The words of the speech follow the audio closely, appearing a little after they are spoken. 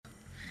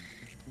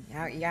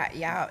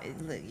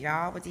Look,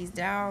 y'all with these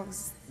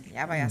dogs.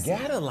 Y'all by You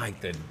yourself. gotta like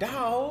the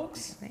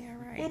dogs. They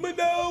all right. Where my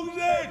dogs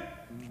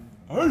at?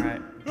 All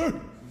right.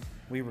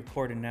 We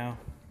recording now.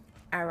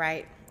 All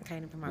right.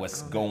 Kind of put my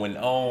What's phone. going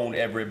on,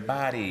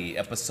 everybody?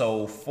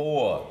 Episode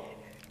 4.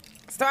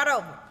 Start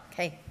over.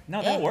 Okay.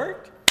 No, that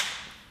worked.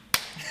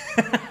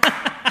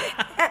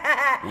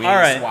 We All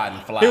ain't right. swatting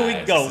flies. Here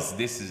we go.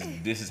 This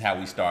is how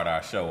we start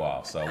our show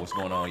off. So what's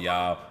going on,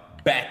 y'all?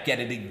 Back at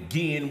it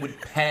again with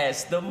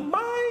Pass the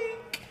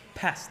Mic.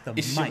 Pass the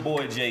It's mic. your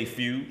boy Jay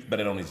Fuse,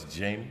 better known as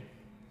Jamie.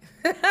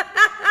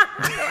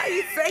 Why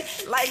you say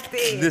it like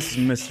this? This is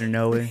Mr.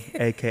 Noe,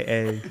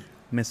 a.k.a.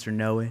 Mr.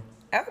 Noe.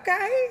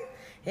 Okay.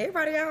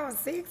 Everybody all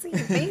sexy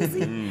and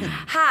fancy.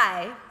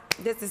 Hi.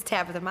 This is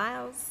Tabitha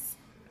Miles.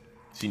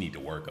 She need to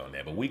work on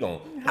that, but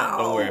don't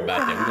worry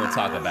about that. We're gonna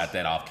talk about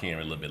that off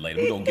camera a little bit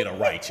later. We're gonna get it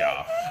right,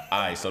 y'all. All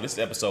right, so this is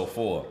episode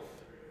 4.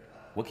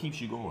 What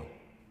keeps you going?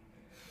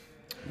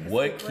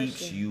 What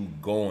keeps you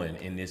going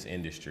in this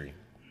industry?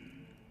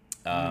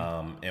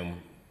 And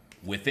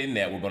within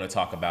that, we're gonna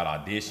talk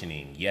about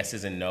auditioning,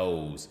 yeses and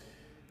nos,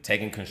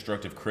 taking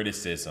constructive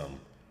criticism,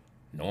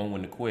 knowing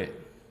when to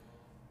quit.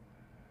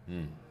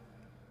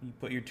 You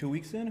put your 2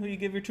 weeks in, who you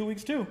give your 2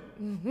 weeks to?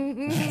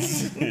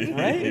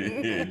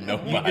 Right?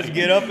 Nobody. You just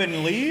get up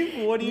and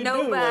leave? What do you do?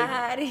 Like,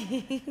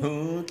 Nobody.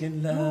 Who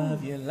can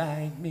love you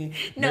like me?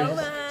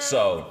 Nobody.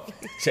 So,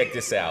 check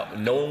this out.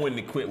 Knowing when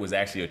to quit was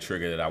actually a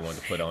trigger that I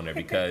wanted to put on there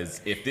because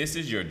if this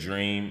is your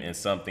dream and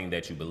something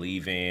that you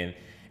believe in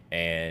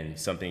and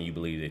something you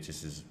believe that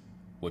this is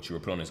what you were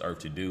put on this earth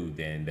to do,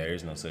 then there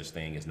is no such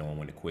thing as knowing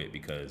when to quit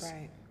because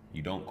Right.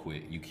 you don't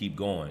quit. You keep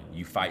going.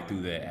 You fight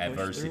through the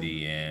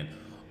adversity and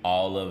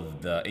all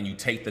of and you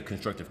take the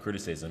constructive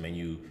criticism and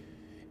you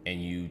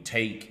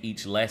take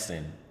each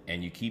lesson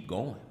and you keep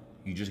going.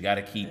 You just got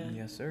to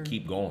Yes, sir.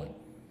 keep going.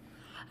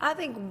 I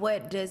think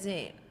what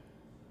doesn't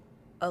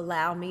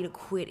allow me to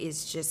quit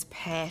is just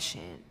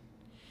passion.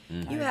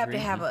 You have to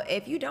have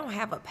if you don't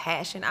have a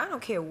passion, I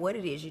don't care what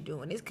it is you're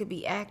doing. This could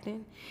be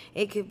acting,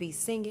 it could be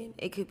singing,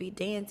 it could be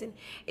dancing,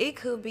 it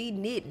could be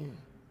knitting.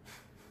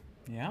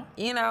 yeah?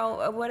 You know,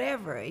 or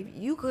whatever.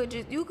 You could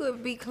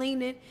be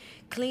cleaning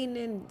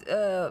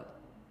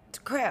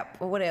crap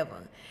or whatever.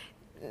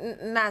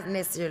 Not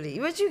necessarily,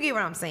 but you get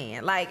what I'm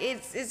saying. Like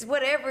it's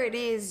whatever it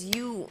is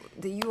you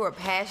are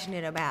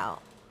passionate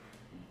about.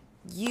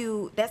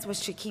 That's what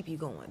should keep you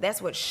going. That's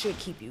what should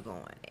keep you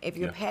going. If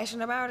you're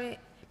passionate about it,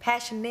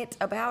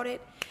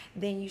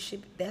 then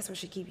that's what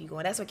should keep you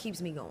going. That's what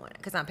keeps me going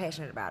because I'm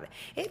passionate about it.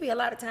 It'd be a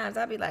lot of times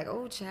I'd be like,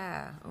 oh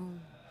child,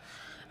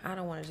 I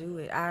don't want to do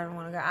it. I don't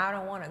want to go. I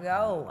don't want to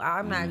go.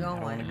 I'm not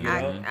going.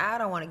 I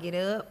don't want to get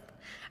up.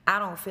 I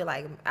don't feel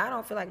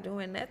like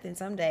doing nothing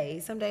some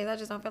days. Some days I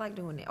just don't feel like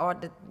doing it. Or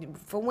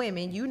for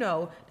women, you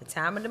know, the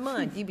time of the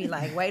month, you be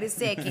like, wait a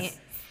second.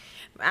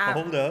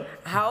 Hold up.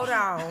 Hold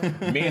on.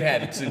 Men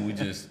had it too. We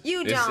just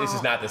You it's don't.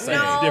 just not the same.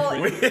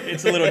 No.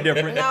 It's a little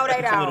different. No, they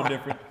It's a little don't.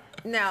 different.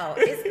 No,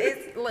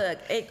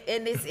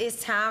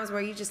 it's times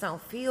where you just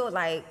don't feel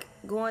like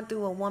going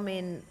through a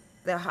woman,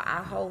 our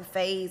whole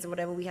phase or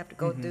whatever we have to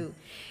go through.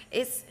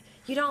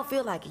 You don't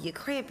feel like it. You're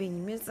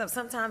cramping.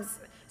 Sometimes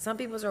some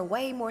people's are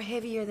way more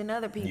heavier than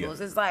other people's.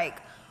 Yeah. It's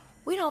like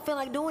we don't feel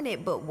like doing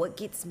it, but what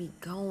gets me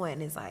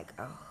going is like,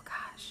 oh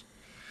gosh,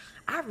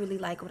 I really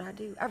like what I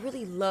do. I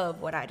really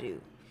love what I do.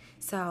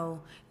 So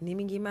let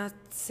me get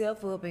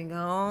myself up and go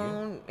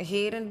on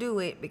ahead and do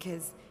it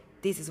because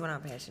this is what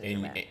I'm passionate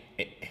about.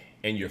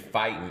 And you're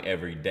fighting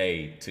every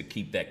day to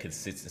keep that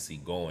consistency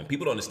going.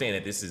 People don't understand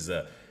that this is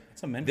a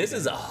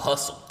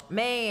hustle.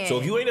 Man. So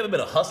if you ain't never been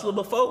a hustler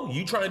before,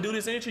 you trying to do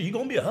this industry, you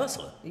gonna be a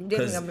hustler. You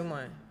definitely gonna be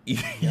one.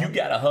 You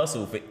gotta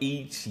hustle for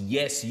each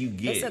yes you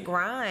get. It's a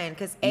grind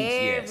because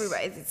yes.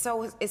 everybody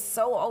it's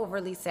so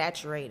overly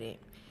saturated.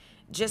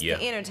 Just the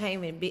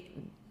entertainment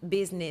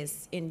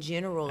business in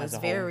general As is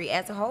a whole.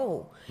 as a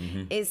whole.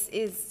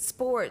 It's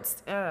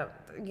sports,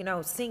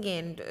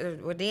 singing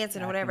or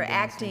dancing or whatever,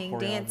 dancing, acting,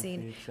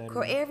 dancing, choreography,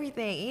 etc.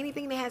 everything,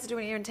 anything that has to do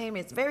with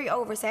entertainment. It's very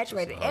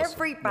oversaturated. It's a hustle.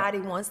 Everybody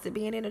wants to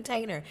be an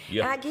entertainer.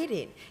 Yeah. And I get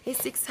it.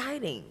 It's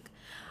exciting.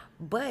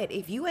 But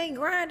if you ain't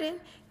grinding,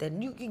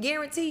 then you can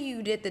guarantee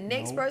you that the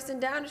next person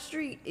down the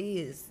street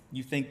is.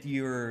 You think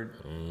your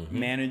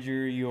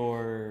manager,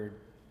 your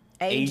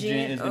Agent,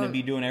 agent is going to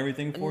be doing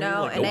everything for you?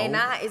 No, Like, and they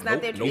not. It's not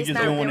Nope. their. Nope. It's You not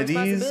just their do one of these?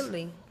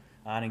 responsibility.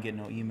 I didn't get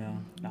no email.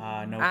 No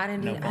I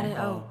didn't no either. phone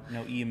call,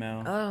 no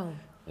email. Oh,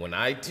 When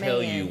I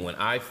tell you, Man. when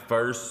I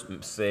first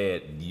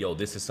said, yo,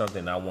 this is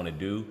something I want to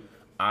do,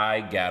 I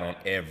got on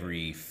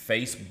every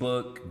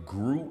Facebook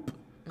group,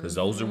 because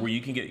those are where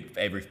you can get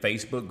every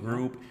Facebook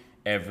group,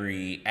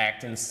 every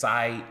acting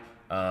site,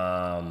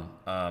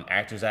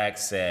 Actors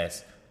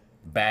Access,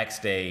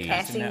 Backstage,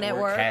 Casting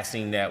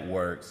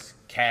Networks.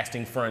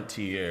 Casting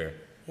Frontier.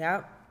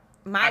 yep.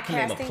 I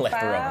can name a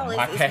plethora of them.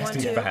 My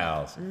casting one too.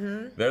 files.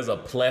 There's a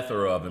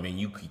plethora of them, and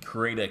you could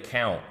create an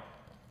account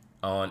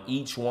on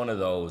each one of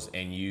those,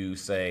 and you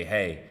say,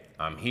 hey,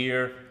 I'm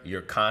here.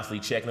 You're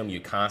constantly checking them.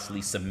 You're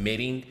constantly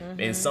submitting.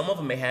 And some of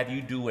them may have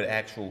you do an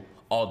actual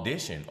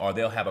audition, or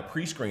they'll have a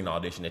pre-screen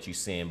audition that you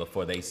send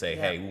before they say,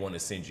 hey, we want to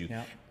send you.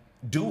 Yeah.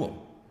 Do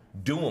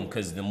them,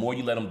 because the more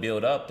you let them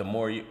build up, the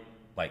more you,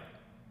 like,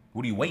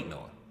 what are you waiting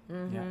on?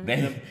 Yeah.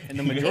 They- And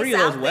the majority of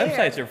It's those out there.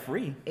 websites are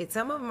free.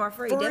 Some of them are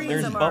free. Definitely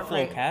There's some are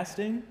Buffalo free.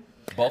 Casting.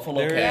 Buffalo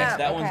There's Cast.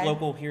 that okay. one's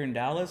local here in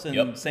Dallas, and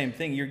Yep. same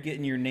thing. You're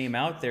getting your name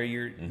out there.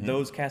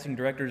 Those casting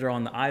directors are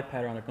on the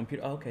iPad or on the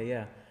computer. Okay,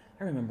 yeah,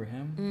 I remember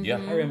him. Yeah,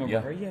 I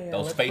remember her. Yeah,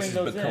 Those let's bring faces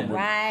those become in.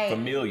 Right.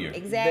 familiar.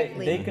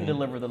 Exactly. They can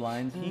deliver the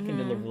lines. He can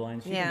deliver the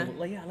lines. She Yeah. can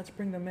deliver, let's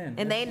bring them in.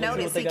 And they Let's see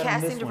notice, what they see, got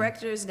on this casting one.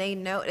 directors,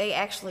 they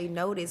actually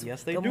notice.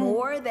 Yes, they the do.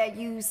 more that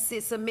you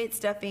submit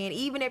stuff in,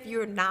 even if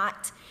you're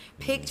not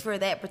picked for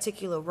that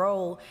particular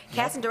role,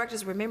 casting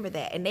directors remember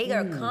that. And they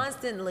are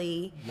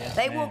constantly, Yes,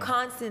 they will ma'am.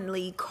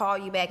 constantly call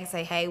you back and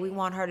say, hey, we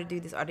want her to do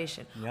this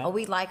audition. Yep. Or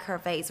we like her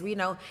face.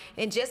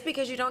 And just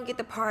because you don't get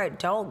the part,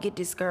 don't get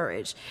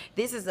discouraged.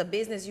 This is a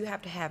business. You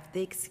have to have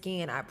thick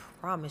skin. I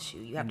promise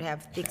you. You have to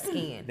have thick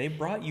skin. They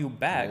brought you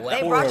back.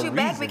 They for brought a you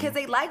back reason. because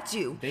they liked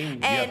you.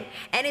 And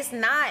it's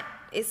not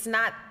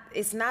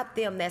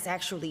them that's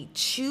actually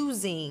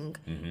choosing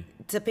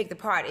to pick the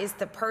part. It's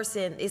the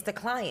person, it's the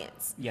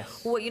clients.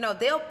 Yes. Well,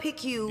 they'll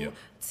pick you Yep.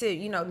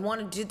 to,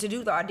 want to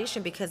do the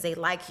audition because they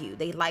like you.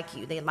 They like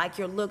you. They like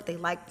your look. They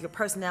like your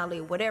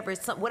personality, whatever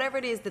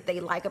it is that they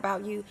like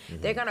about you,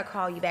 they're going to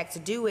call you back to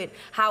do it.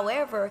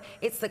 However,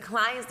 it's the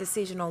client's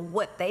decision on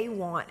what they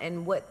want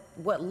and what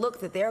look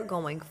that they're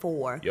going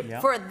for Yep.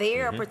 Yep. for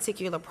their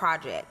particular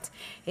project.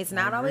 It's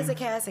not always agree.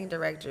 a casting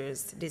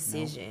director's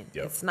decision.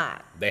 Yep. It's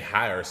not. They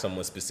hire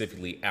someone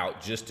specifically out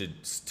just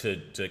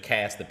to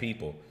cast the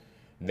people.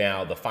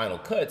 Now the final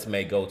cuts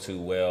may go to,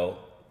 well,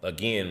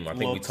 again, I think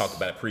we Looks. talked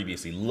about it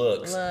previously.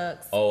 Looks.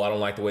 Oh, I don't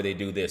like the way they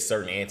do this.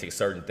 Certain antics,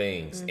 certain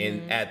things.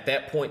 And at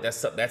that point,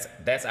 that's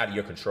out of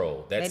your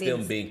control. That's It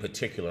them is. being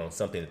particular on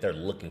something that they're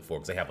looking for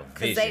because they have a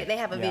vision. Because they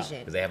have a Yeah. vision.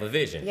 Because they have a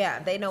vision.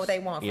 Yeah, they know what they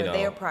want for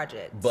their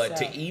project. But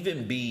so. to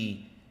even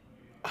be,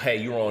 hey,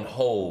 you're on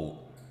hold,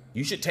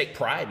 you should take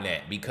pride in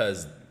that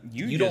because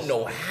you don't just-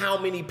 know how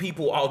many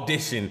people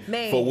audition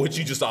Man. for what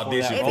you just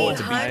auditioned It Oh, for be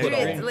to be put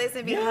hundreds. on.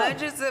 Listen, be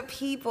hundreds of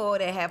people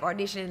that have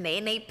auditioned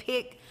and they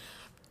pick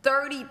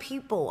 30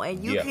 people,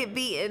 and you Yeah. could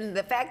be. And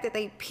the fact that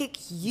they pick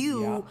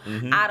you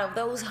Mm-hmm. out of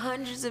those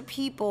hundreds of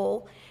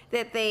people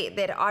that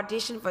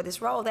audition for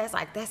this role, that's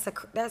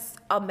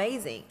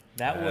amazing.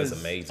 That That's was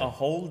amazing. a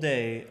whole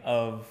day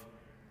of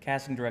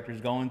casting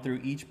directors going through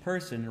each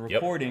person,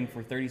 recording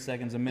for 30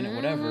 seconds, a minute,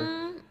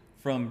 whatever,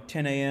 from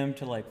 10 a.m.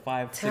 to like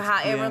 5, 6 To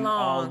however p.m.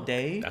 all long.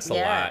 day. That's a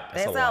lot.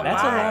 That's a lot.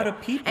 That's a lot of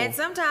people. And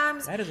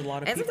sometimes That is a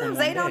lot of and people in sometimes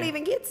they one don't day.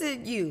 even get to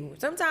you.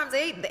 Sometimes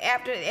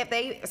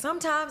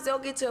sometimes they'll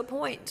get to a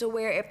point to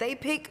where if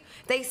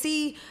they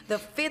see the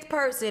fifth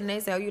person, they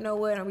say, oh, you know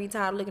what? I'm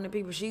tired of looking at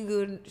people. She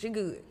good.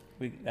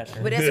 That's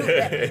But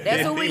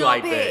that's who we Be gonna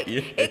like pick. that,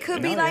 yeah. It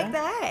could be No, like yeah.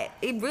 that.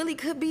 It really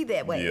could be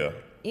that way. Yeah.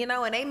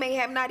 And they may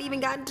have not even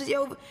gotten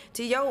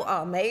to your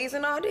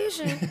amazing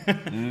audition.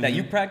 that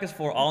you practiced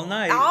for all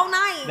night. All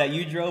night. That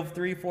you drove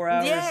 3-4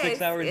 hours, Yes,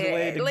 6 hours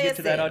away to get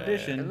to that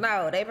audition.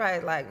 No, they probably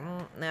like,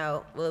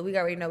 no. Well, we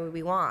already know what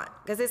we want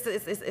because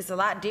it's a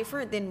lot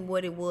different than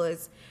what it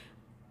was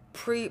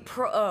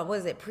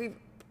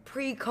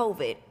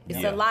pre-COVID. It's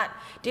Yeah. a lot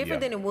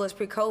different Yeah. than it was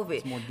pre-COVID.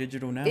 It's more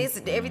digital now.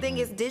 Everything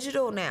is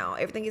digital now.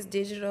 Everything is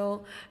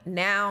digital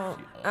now.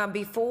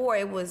 Before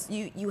it was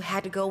you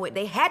had to go in.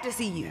 They had to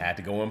see you. Had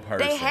to go in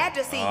person. They had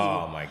to see you.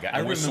 Oh my God!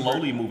 And we're remember-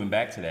 slowly moving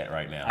back to that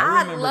right now.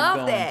 I remember love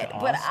going that, to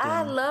but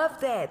I Austin.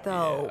 love that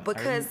though Yeah.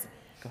 because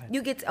Go ahead.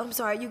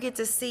 you get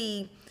to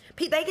see.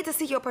 They get to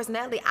see your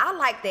personality. I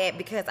like that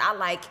because I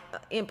like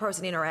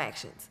in-person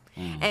interactions,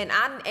 and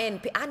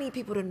I need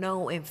people to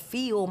know and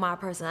feel my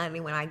personality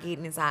when I get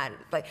inside.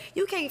 Like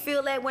you can't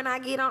feel that when I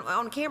get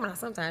on camera.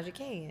 Sometimes you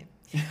can,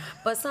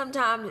 but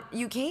sometimes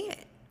you can't.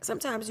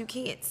 Sometimes you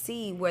can't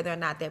see whether or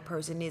not that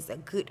person is a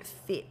good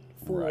fit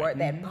for Right.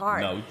 that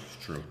part. No,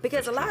 it's true.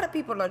 Because That's a lot true. of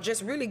people are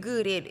just really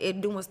good at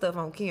doing stuff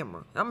on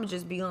camera. I'm gonna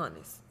just be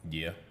honest.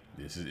 Yeah,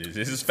 this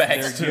is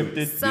facts They're too.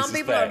 gifted. Some This is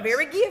people are facts.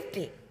 very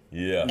gifted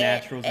Yeah.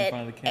 Naturals in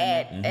front of the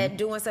camera. at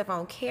doing stuff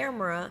on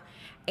camera,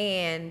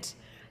 and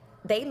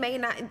they may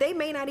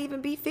not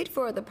even be fit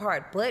for the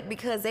part, but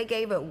because they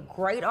gave a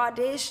great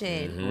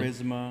audition,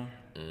 Charisma,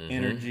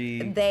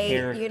 energy, they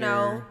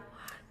character.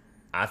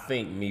 I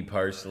think me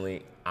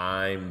personally,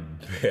 I'm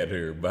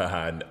better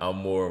behind. I'm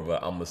more of a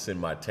I'm gonna send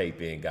my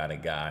tape in kind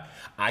of guy.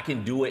 I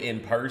can do it in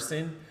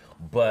person,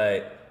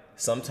 but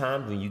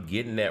sometimes when you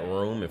get in that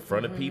room in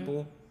front of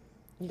people,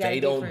 got they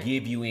a don't different-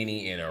 give you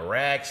any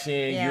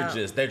interaction. Yeah.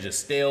 They're just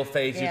stale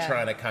face. Yeah. You're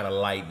trying to kind of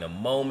lighten the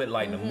moment,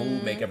 lighten the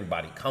mood, make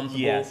everybody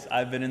comfortable. Yes,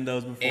 I've been in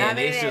those before. And I've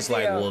been it's in just that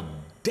like, too. well,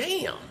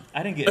 damn.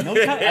 I didn't get no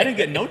time. I didn't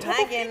get no time.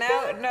 I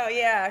get no,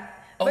 yeah.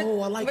 But-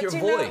 Oh, I like but your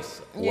you know-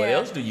 voice. What yeah.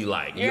 else do you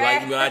like? You Yeah.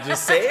 like what I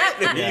just said?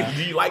 Yeah.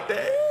 Do you like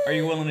that? Are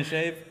you willing to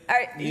shave?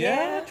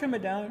 Yeah. Trim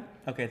it down.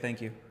 Okay,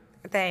 thank you.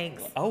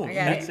 Thanks. Oh, I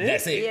got that's it.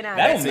 That's it. You know,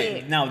 That'll that's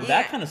make, it. now Yeah.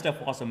 that kind of stuff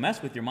will also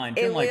mess with your mind.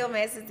 It You're like, will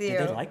mess with you.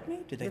 Did they like me?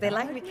 Did Do they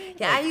not like me?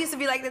 Yeah, I used to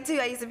be like that too.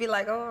 I used to be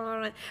like,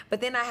 oh,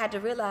 but then I had to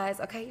realize,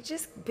 okay,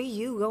 just be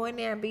you. Go in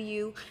there and be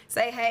you.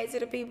 Say hey to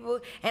the people.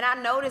 And I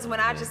noticed when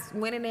I just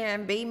went in there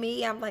and be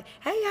me, I'm like,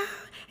 hey y'all,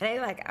 and they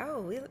like,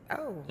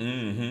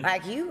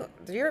 like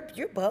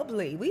you're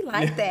bubbly. We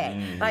like that.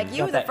 Like you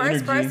Got were the that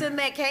first energy. person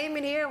that came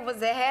in here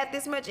that had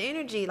this much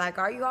energy. Like,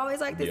 are you always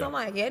like this? Yeah. I'm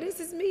like, yeah, this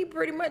is me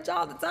pretty much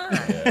all the time.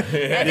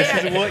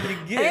 This is what you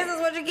get. This is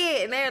what you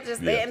get.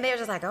 And they're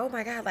just like, oh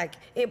my God, like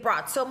it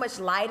brought so much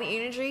light and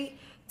energy.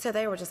 So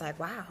they were just like,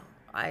 wow,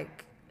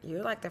 like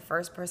you're like the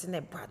first person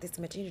that brought this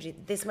much energy,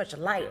 this much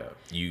light.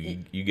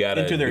 You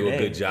gotta Into their do a day.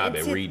 good job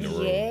at reading the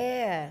room.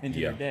 Yeah. into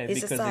Yeah. your day It's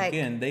just because like-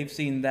 again they've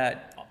seen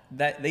that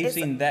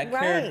It's-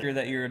 right. character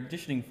that you're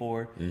auditioning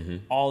for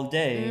all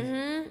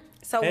day.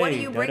 So what are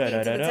Hey, you bringing to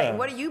the da-da-da-da-da. table?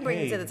 What are you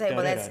bringing to the Hey,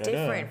 table that's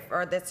da-da-da-da-da. different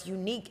or that's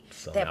unique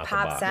Something that out the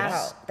pops box.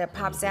 out that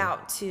pops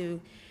out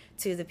to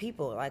the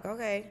people? Like,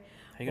 okay,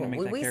 How you gonna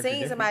make that we character seen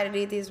different? somebody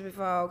did this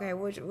before. Okay,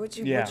 what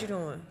you Yeah.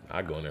 doing?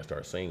 I'd go in there and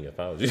start singing if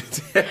I was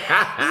just.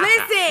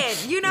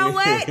 Listen, you know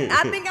what?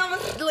 I think I'm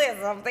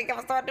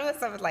gonna start doing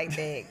something like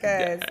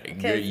that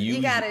because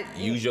you gotta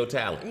use your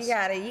talents. you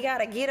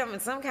gotta get them in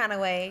some kind of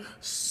way.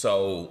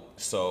 So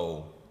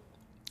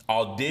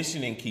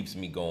auditioning keeps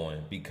me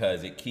going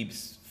because it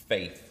keeps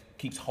faith,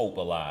 keeps hope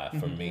alive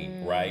for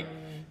me, right?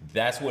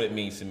 That's what it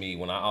means to me.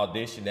 When I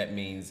audition, that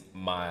means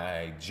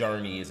my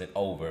journey isn't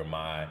over.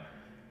 My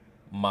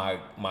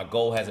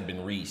goal hasn't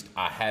been reached.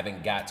 I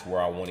haven't got to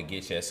where I want to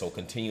get yet. So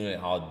continuing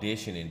to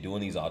audition and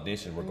doing these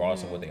auditions,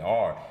 regardless of what they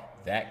are,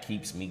 that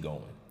keeps me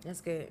going,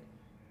 That's good.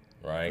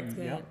 right?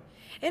 Good. Yep.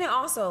 And it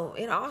also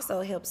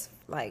helps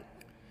like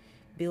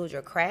build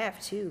your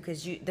craft too,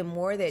 because the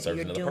more that Serves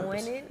you're another doing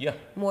purpose. it, Yeah.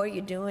 more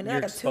you're doing You're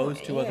it.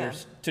 exposed to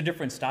others, to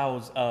different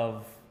styles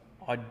of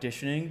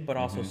auditioning, but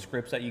also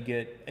scripts that you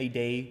get a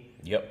day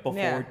Yep. before,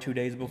 Yeah. 2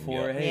 days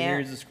before. Yeah. Hey, Yeah.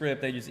 here's the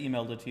script. They just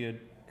emailed it to you.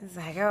 It's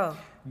like, oh,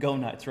 Go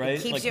nuts, right?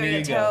 keeps you on here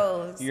your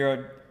go. toes.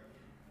 You're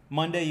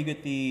Monday, you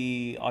get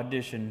the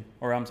audition,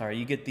 or I'm sorry,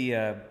 you get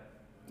the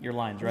your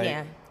lines, right?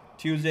 Yeah.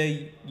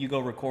 Tuesday, you go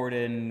record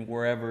in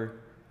wherever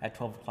at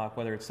 12 o'clock,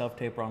 whether it's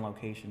self-tape or on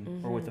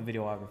location or with a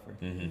videographer.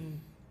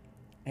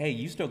 Hey,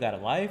 you still got a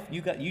life.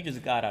 You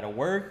just got out of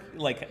work.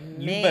 Like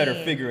you better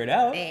Man. figure it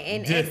out.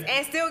 and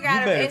still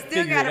better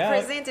figure it out.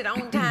 present it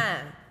on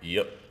time.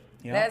 Yep.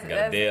 Yeah. That's-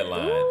 Got a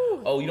deadline.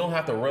 Ooh. Oh, you don't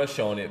have to rush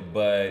on it,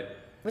 but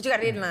But you got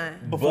a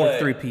deadline. Before but-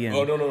 3 p.m.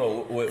 Oh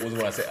no. What was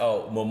when I said?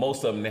 Oh, well,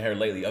 most of them they heard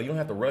lately. Oh, you don't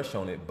have to rush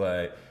on it,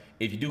 but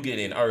if you do get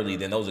in early,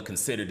 then those are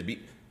considered to be.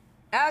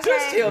 Okay.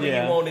 Just tell me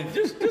Yeah. you want it.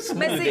 Just move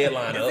But the see,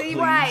 deadline up, see, please.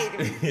 right.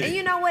 And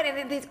you know what?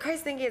 And the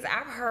crazy thing is,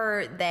 I've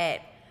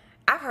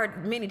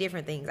heard many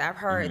different things. I've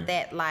heard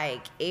that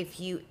like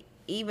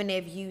even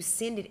if you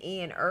send it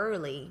in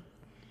early,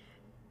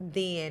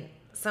 then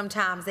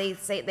sometimes they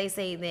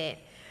say that,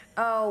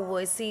 oh, well,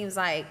 it seems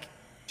like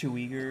Too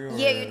eager. Or...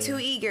 yeah, you're too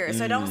eager,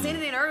 so don't send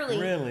it in early.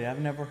 Really, I've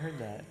never heard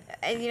that.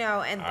 And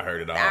and I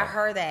heard it all. I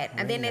heard that,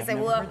 and then Really? they I've say,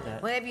 never well,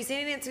 heard that. if you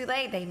send it in too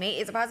late,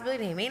 it's a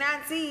possibility they may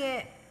not see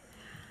it.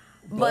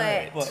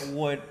 But- But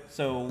what?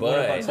 So what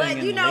But- about sending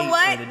But you in know late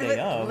what? or the day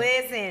of?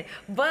 Listen,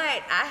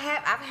 but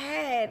I've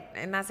had,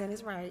 and not saying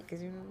this right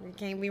because you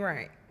can't be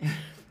right,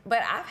 but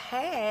I've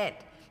had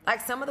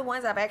like some of the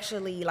ones I've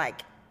actually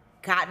like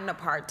gotten a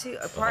part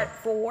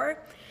for.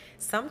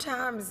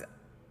 Sometimes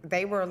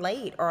they were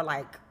late or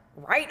like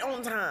right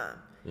on time.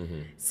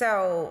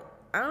 So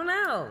I don't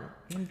know.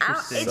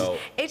 Interesting.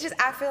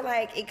 I feel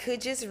like it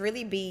could just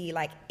really be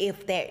like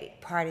if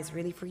that part is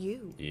really for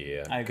you.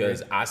 Yeah, I agree.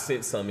 because I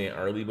sent some in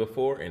early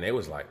before, and they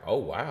was like, "Oh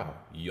wow!"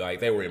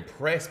 They were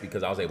impressed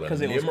because I was able to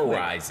 'Cause it was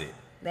memorize it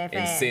That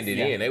and fast. send it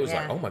Yeah. in. They was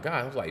like, Yeah. "Oh my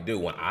god!" I was like,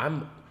 "Dude,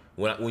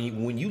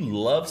 when you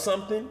love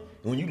something,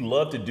 when you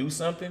love to do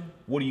something,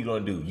 what are you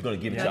gonna do? You're gonna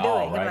give it You're your gonna do it. all,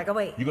 You're gonna right? be like, "Oh,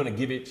 wait." You're gonna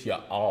give it your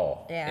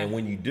all, Yeah. and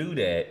when you do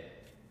that,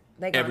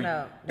 They gonna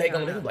know. they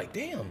gonna be like,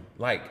 "Damn!"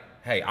 Like,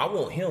 hey, I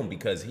want him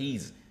because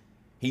he's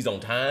on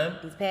time.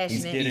 He's passionate.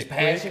 He's Did it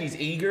passionate. quick. He's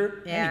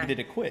eager. Yeah. And he did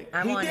it quick.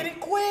 I He want did it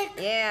quick.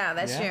 Yeah,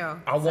 that's Yeah.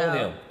 true. I want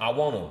him. I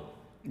want him.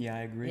 Yeah, I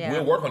agree. Yeah.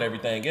 We'll work on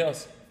everything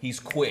else. He's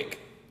quick.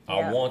 Yeah.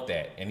 I want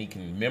that, and he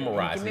can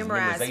memorize. He can His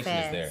memorize memorization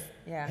fast. is there.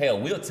 Yeah. Hell,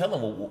 we'll tell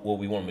him what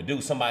we want him to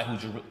do. Somebody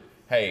who's,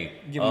 hey,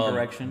 Give him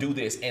direction. do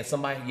this, and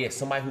somebody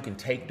who can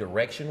take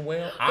direction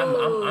well.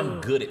 I'm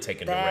good at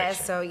taking That's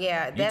direction. so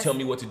yeah. You That's tell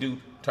me what to do.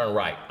 Turn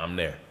right. I'm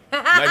there.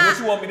 Like what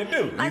you want me to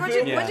do? like what feel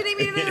you, me? what you need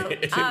me to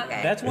do? Oh,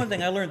 okay. That's one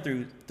thing I learned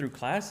through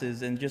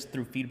classes and just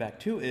through feedback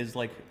too is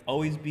like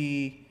always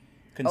be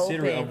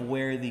considerate Open. of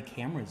where the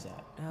camera's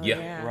at. Oh,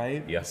 Yeah.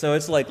 Right? Yeah. So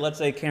it's like let's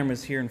say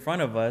camera's here in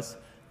front of us.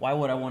 Why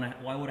would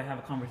I have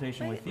a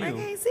conversation with you? I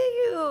can't see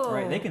you.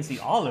 Right, they can see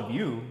all of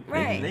you.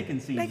 Right. They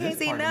can see They this can't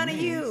see part none of of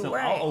me. you, So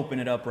right. I'll open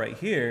it up right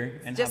here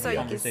and Just have so a you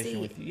can conversation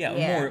see. with you. Yeah,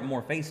 Yeah.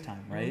 more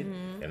FaceTime, right?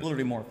 Mhm.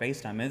 Literally more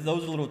FaceTime. And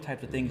those are little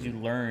types of things you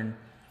learn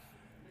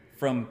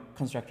from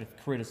constructive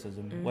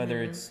criticism,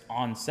 whether it's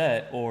on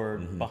set or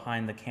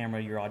behind the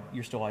camera,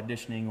 you're still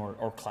auditioning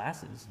or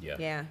classes.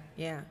 Yeah.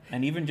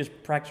 And even just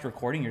practice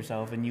recording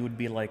yourself, and you would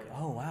be like,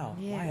 oh wow,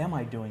 why am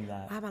I doing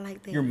that? Why am I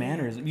like that? Your Yeah.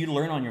 mannerism, you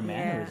learn on your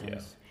mannerisms.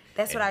 Yeah.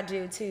 That's what I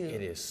do too.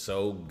 It is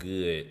so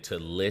good to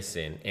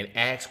listen and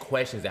ask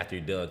questions after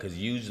you're done, because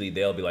usually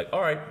they'll be like,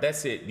 all right,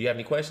 that's it. Do you have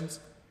any questions?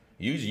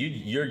 Usually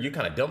you're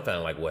kind of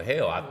dumbfounded, like, well,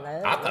 hell,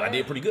 I thought I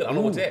did pretty good. I don't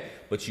know what's that.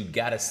 But you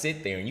got to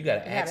sit there and you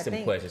got to ask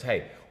them questions.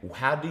 Hey,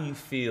 how do you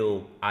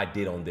feel I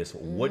did on this?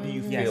 What do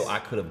you feel I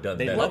could have done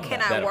better? What can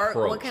I work?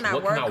 What can I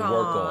work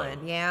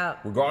on? Yeah.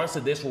 Regardless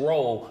of this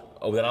role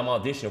that I'm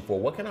auditioning for,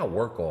 what can I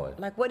work on?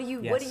 Like, what do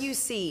you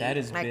see? That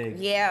is like, big.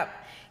 Yeah.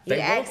 You They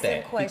want ask them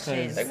that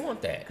questions. They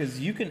want that. Because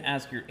you can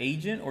ask your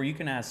agent or you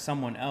can ask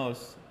someone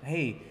else,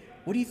 hey,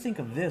 what do you think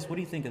of this? What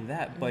do you think of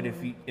that? But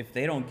if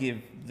they don't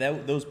give,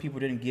 those people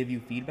didn't give you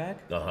feedback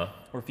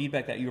or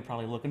feedback that you were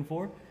probably looking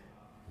for,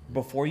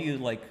 before you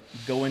like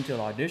go into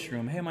the audition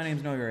room, hey, my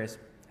name's Noe Reyes.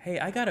 Hey,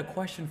 I got a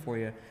question for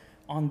you.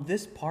 On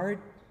this part,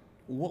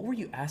 what were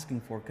you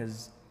asking for?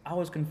 Because I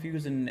was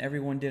confused and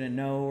everyone didn't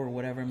know or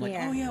whatever. I'm like,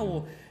 oh yeah,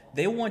 well,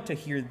 they want to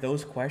hear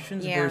those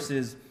questions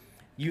versus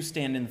you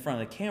stand in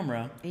front of the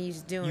camera, and you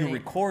just doing you it.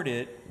 record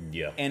it,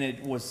 and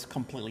it was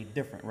completely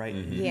different, right?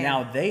 Yeah.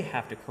 Now they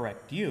have to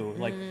correct you.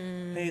 Like,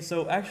 hey,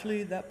 so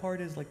actually that part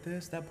is like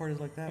this, that part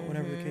is like that,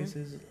 whatever the case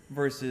is.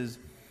 Versus,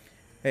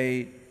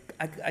 hey,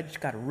 I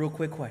just got a real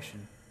quick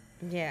question.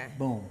 Yeah.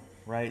 Boom,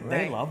 right?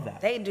 They love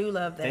that. They do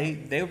love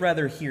that. They'd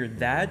rather hear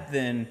that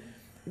than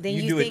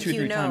you do it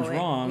 2-3 times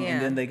wrong,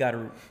 and then they got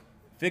to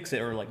fix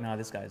it, or like, nah,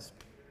 this guy's.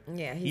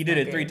 Yeah. He did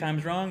it 3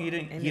 times wrong. He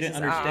didn't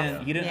understand.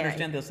 off. He didn't Yeah.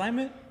 understand the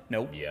assignment.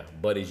 Nope. Yeah,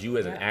 but as you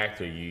as an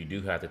actor, you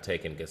do have to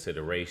take into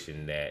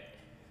consideration that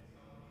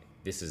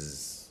this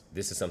is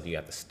something you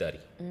have to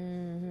study.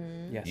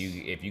 Yes.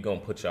 If you're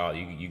gonna put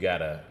you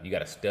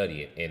gotta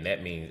study it, and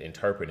that means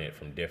interpreting it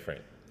from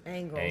different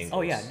angles. Oh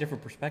yeah,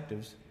 different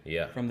perspectives.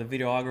 Yeah. From the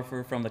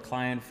videographer, from the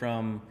client,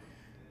 from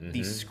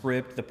the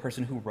script, the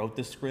person who wrote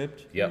the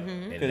script. Yep,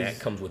 and that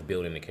comes with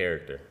building the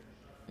character.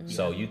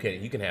 So you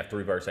can have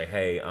 3 verses. Say,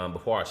 hey,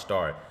 before I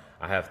start,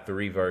 I have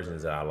 3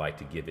 versions that I like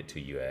to give it to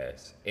you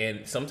as.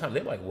 And sometimes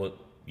they're like, well,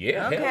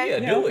 yeah, hell yeah,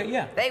 do it.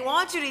 Yeah. They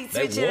want you to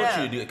They switch it up.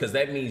 want you to do it because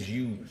that means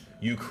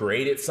you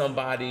created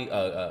somebody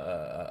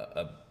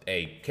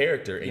a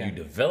character and you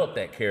developed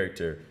that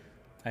character.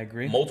 I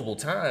agree. Multiple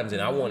times,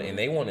 and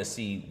they want to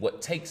see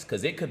what takes,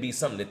 because it could be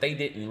something that they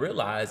didn't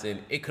realize,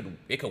 and it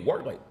could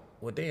work. Like,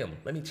 well, damn,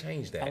 let me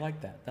change that. I like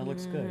that. That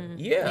looks good.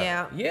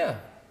 Yeah.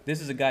 This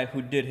is a guy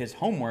who did his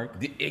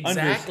homework.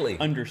 Exactly.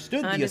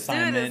 Understood the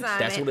assignment.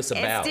 That's what it's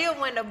about. And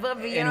still went above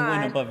and beyond. And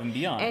went above and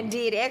beyond. And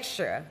did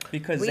extra.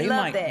 Because they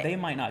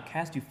might not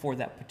cast you for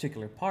that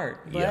particular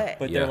part. But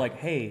they're like,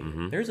 hey,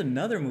 there's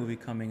another movie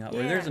coming out.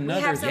 Or there's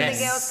another we have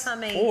something else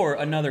coming. Or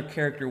another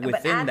character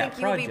within that project. But I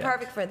think you would be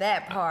perfect for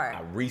that part.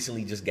 I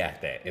recently just got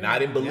that, and I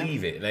didn't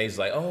believe it. And I was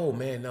like, oh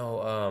man,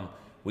 no.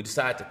 We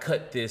decided to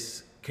cut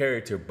this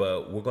character,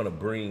 but we're gonna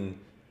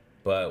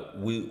but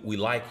we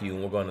like you,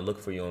 and we're going to look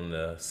for you on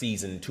the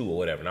season 2 or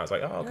whatever. And I was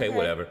like, oh, okay.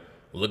 Whatever.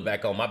 Look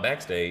back on my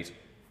backstage.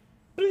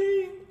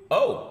 Bling.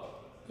 Oh,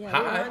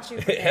 hi.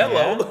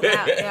 Hello.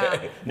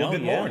 Well,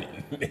 good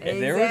morning.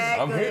 Exactly.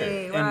 I'm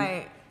here.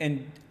 Right.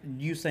 And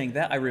you saying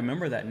that, I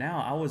remember that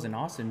now. I was in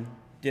Austin,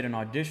 did an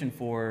audition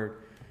for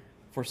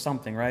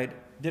something, right?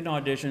 Did an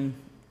audition.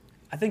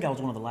 I think I was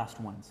one of the last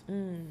ones.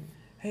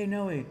 Hey,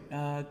 Noe,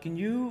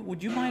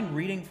 would you mind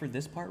reading for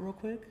this part real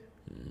quick?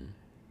 I'm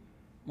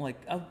like,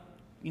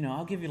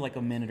 I'll give you like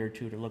a minute or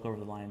 2 to look over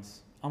the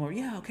lines. I'm like,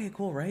 yeah, okay,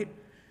 cool, right?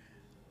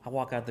 I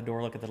walk out the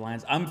door, look at the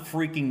lines. I'm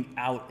freaking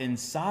out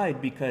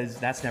inside because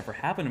that's never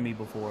happened to me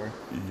before.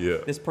 Yeah.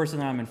 This person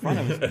that I'm in front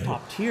of is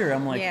top tier.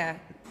 I'm like,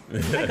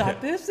 I got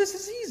this. This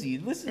is easy.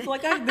 This is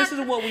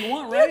what we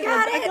want, right?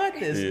 I got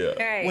this.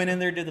 Yeah. Right. Went in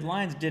there, did the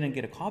lines, didn't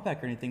get a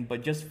callback or anything,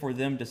 but just for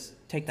them to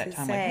take that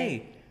time, like,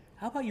 hey,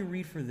 how about you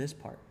read for this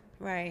part?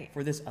 Right.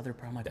 For this other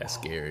part, I'm like, That's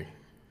scary.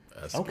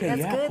 Okay,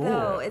 That's yeah, good cool.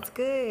 though. It's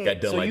good. Got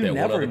done So like you that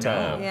never one other know.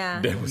 time.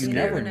 Yeah. That was You You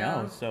scary. never never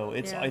know. know. So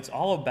it's Yeah. it's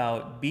all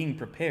about being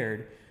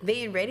prepared.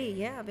 Being ready.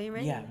 Yeah, being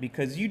ready. Yeah,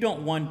 because you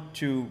don't want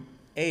to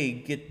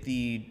get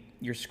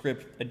your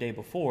script a day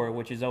before,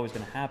 which is always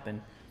going to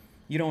happen.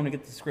 You don't want to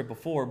get the script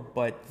before,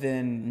 but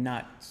then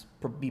not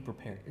be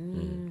prepared.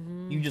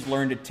 You just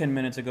learned it 10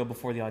 minutes ago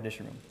before the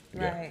audition room.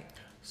 Right.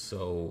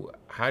 So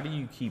how do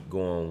you keep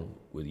going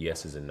with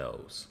yeses and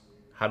nos?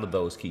 How do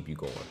those keep you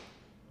going?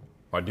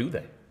 Or do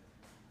they?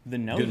 The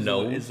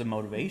nose is the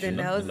motivation.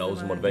 The nose is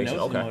the motivation. The nose is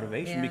Okay. the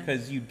motivation Yeah.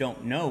 because you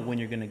don't know when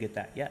you're going to get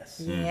that yes.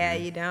 Yeah,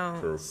 you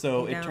don't. True.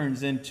 So You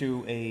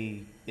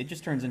it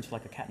just turns into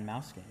like a cat and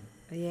mouse game.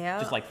 Yeah.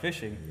 Just like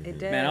fishing. It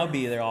Man, I'll does.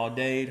 be there all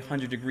day,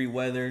 100-degree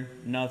weather,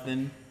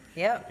 nothing.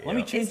 Yep. Let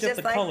me change It's up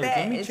just the like colors. that.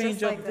 Let me It's change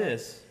just up like that.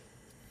 this.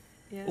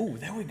 Yeah. Ooh,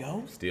 there we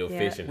go. Still Yeah.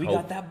 fishing. We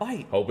got that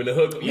bite. Hoping to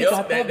hook. We Yep,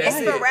 got that that's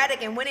bite. it.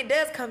 Sporadic, and when it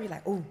does come, you're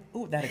like, ooh,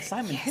 Ooh, that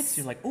excitement hits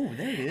you like, ooh,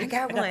 there it is. I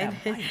got one.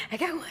 that bite. I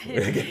got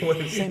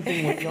one. Same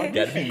thing with your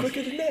Gotta be auditions.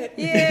 quicker than that.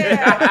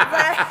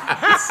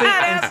 Yeah.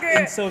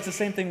 and so it's the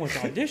same thing with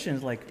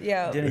auditions. Like,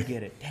 Yo. didn't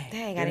get it.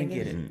 Dang, I didn't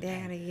didn't get it.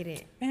 Dang, I didn't get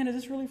it. Man, is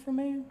this really for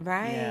me?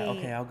 Right. Yeah.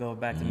 Okay, I'll go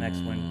back to the next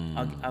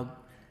one.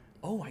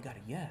 Oh, I got a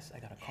yes. I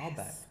got a call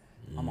back.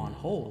 I'm on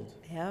hold.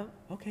 Yep.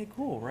 Okay,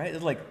 cool. Right?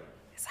 It's like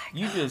It's like,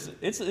 you just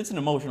it's an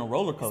emotional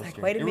roller coaster.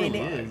 like, wait a It really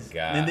minute. is.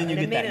 God. And then you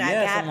in a get that minute,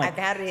 yes. I'm like, I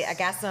got it. I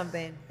got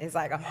something. It's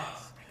like,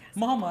 oh,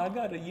 Mama, I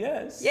got a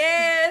yes.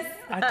 yes.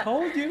 I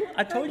told you.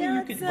 I told you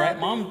got could. Right,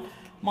 something.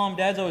 Mom,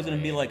 Dad's always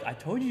gonna be like, I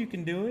told you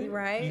can do it.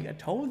 Right. I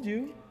told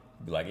you.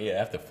 Be like, yeah,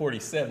 after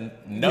 47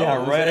 no's.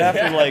 Yeah, right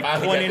after like I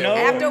finally 20 got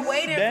that no's. After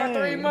waiting Dang. for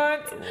 3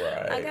 months,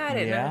 Right. I got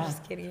it. No, Yeah. I'm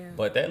just kidding.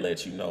 But that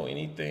lets you know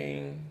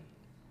anything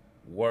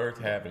worth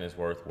having is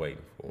worth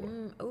waiting for.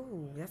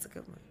 Ooh, that's a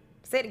good one.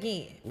 Say it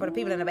again for the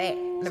people in the back.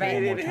 In the Say back. it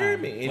You more didn't hear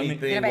time. me. Let me-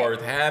 Anything In the back.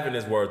 worth having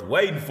is worth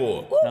waiting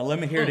for. Now let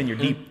me hear it in your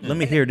deep. Let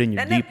me hear it in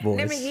your Now, deep voice.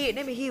 Let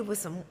me hear it with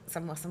some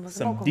more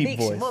Some conviction. deep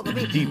voice. More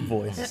conviction. Deep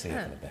voice. Say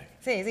it from the back.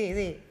 Say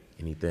it.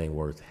 Anything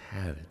worth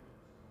having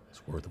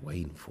is worth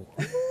waiting for.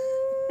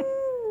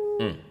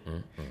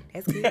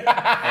 That's good.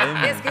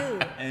 That's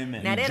good.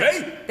 Amen. Now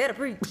Jay. that'll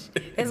preach.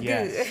 That's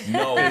Yes. good.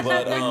 No,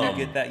 but When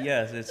you get that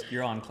yes,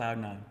 you're on cloud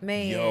 9.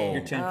 Man. Yo.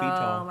 You're 10 feet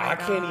tall. my I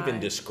can't even God.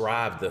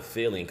 describe the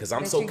feeling because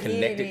I'm That so you get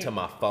connected it. to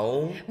my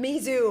phone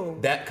Me too.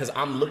 that because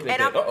I'm looking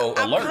at And that.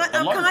 I'm Alert!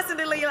 I'm alert!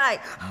 constantly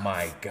like,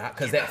 My God,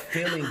 because that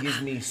feeling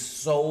gives me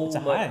so It's a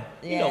much. high.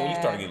 You know, when you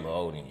Yeah. start getting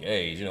low in your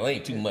age, you know,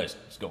 ain't too much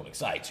that's gonna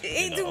excite you.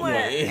 Ain't you too know?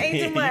 much.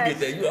 Ain't too much. You get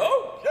that, you go,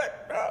 oh, shit,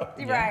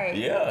 oh. right.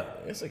 Yeah,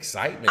 it's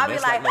excitement. I'll be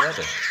That's like, no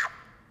other.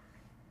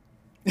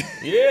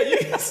 Yeah,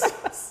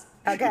 yes.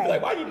 Okay. You be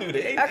like, why you do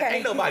that?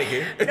 Ain't nobody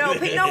here. No,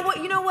 but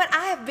you know what?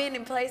 I have been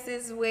in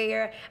places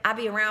where I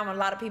be around a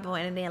lot of people,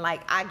 and then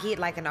like I get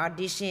like an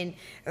audition,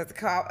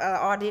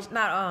 audition,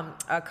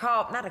 not a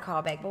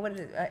callback, but what is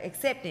it?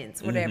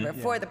 Acceptance, whatever,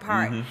 for the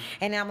part,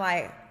 and I'm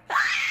like. "Ah!"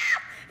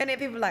 And then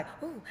people are like,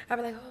 ooh, I'll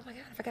be like, oh my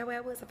God, I forgot where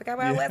I was. And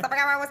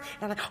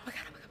I'm like, oh my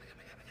God, oh my God.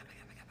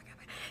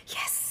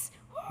 Yes.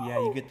 Yeah,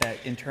 you get that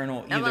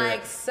internal I'm either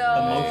like, so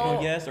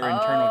emotional yes or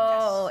internal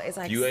Oh, it's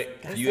like You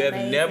that's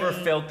have never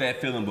amazing. felt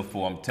that feeling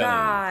before. I'm telling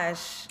you.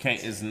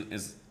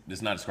 Gosh.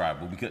 It's not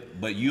describable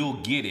but you'll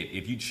get it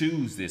if you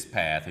choose this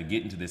path and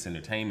get into this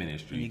entertainment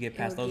yes. industry. You get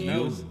past those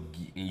You'll no's.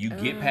 And you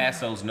get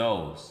past those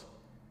no's.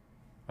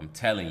 I'm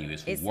telling you,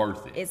 it's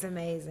worth it. It's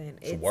amazing.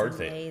 It's worth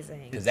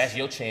amazing. it because that's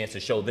your chance to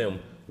show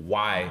them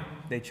why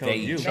They chose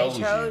you. They chose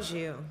chose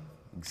you.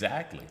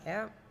 Exactly.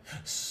 Yep.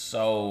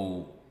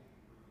 So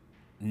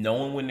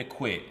knowing when to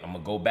quit, I'm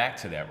gonna go back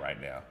to that right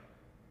now.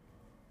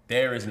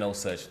 There is no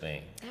such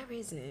thing. There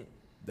isn't.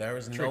 There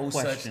is Trick no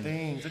such question.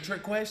 thing. It's a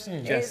trick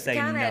question. Just It's say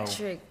kinda a no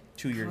trick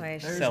to your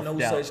question. There's self-doubt.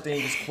 no such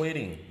thing as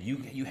quitting.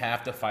 You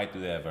have to fight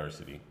through the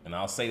adversity. And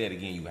I'll say that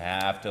again, you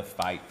have to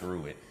fight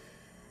through it.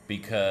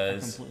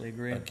 Because I completely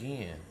agree.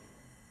 again,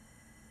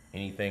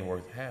 anything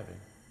worth having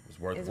is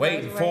worth It's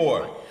waiting worth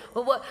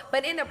for.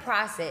 But in the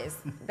process,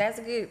 that's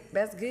good.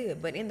 That's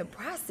good. But in the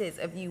process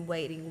of you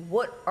waiting,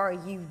 what are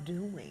you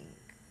doing?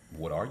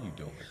 What are you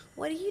doing?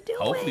 What are you doing?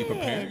 Hopefully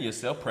preparing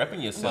yourself,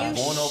 prepping yourself,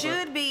 going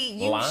over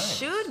You lines.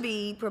 should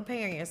be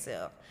preparing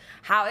yourself.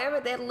 However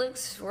that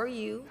looks for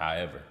you.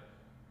 However,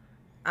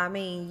 I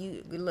mean,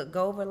 you look,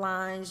 go over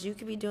lines. You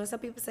could be doing. Some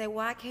people say,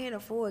 "Well, I can't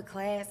afford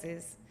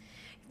classes."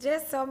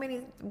 Just so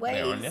many ways.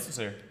 they aren't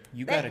necessary.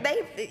 You They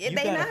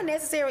gotta, not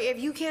necessary. If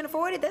you can't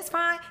afford it, that's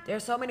fine.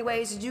 There's so many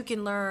ways that you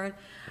can learn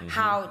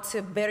how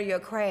to better your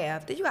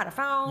craft. You got a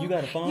phone. You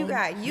got a phone? You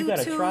got YouTube. You got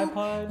a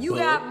tripod? You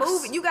got Books.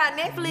 movie. You got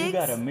Netflix. You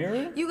got a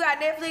mirror? You got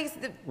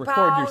Netflix. Record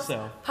pause,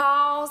 yourself.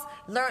 Pause.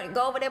 Learn.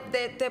 Go over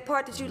that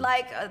part that you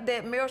like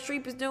that Meryl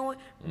Streep is doing.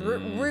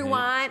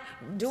 Rewind.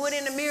 Do it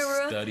in the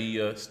mirror. Study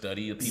your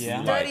people Yeah.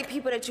 you Study like.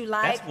 people that you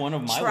like. That's one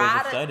of my Try ways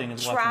of to- studying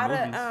is try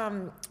watching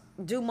to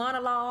do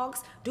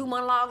monologues. Do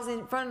monologues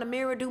in front of the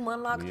mirror. Do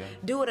monologues. Yeah.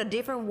 Do it a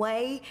different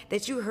way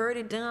that you heard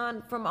it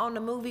done from on the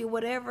movie or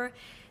whatever.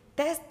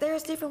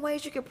 There's different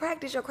ways you can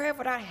practice your craft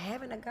without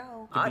having to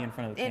go To be in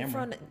front of the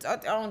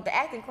camera. on the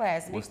acting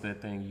class. What's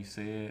that thing you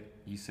said?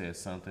 You said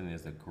something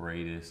is the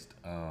greatest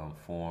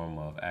form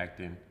of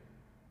acting.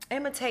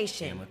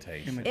 Imitation.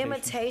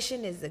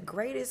 Imitation is the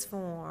greatest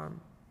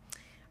form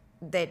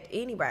that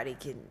anybody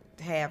can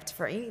have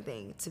for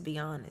anything, to be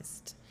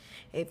honest.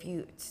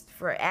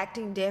 For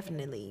acting,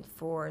 definitely,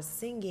 for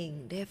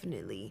singing,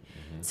 definitely,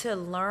 to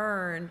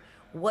learn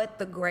what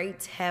the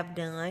greats have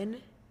done,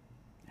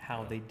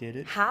 how they did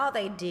it. how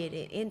they did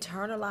it,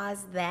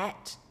 internalize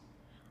that,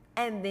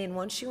 and then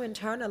once you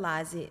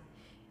internalize it,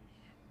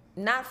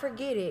 not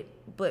forget it,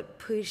 but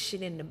push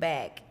it in the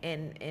back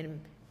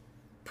and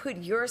put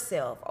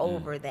yourself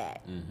over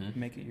that.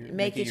 Make it your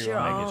Make it your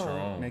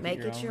own. Make Make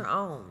it it your your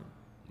own.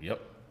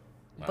 Yep.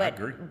 I But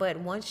agree. but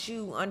once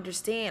you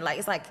understand,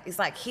 it's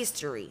like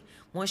history.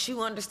 Once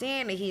you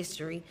understand the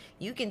history,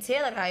 you can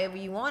tell it however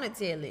you want to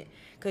tell it,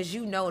 because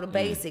you know the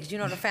basics. You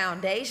know the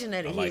foundation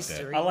of the I like that.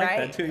 history, I like right?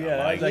 that too. I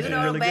Yeah, like that's that. You actually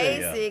know really the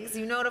good. basics.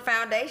 You know the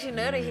foundation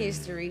of the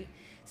history.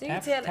 So you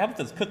tell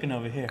Tabitha's cooking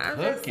over here.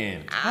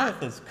 Cooking.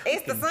 Tabitha's cooking.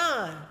 it's the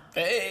sun.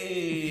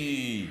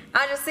 Hey.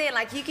 I'm just saying,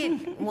 like, you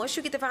can, once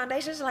you get the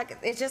foundation,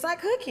 it's just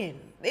like cooking.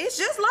 It's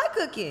just like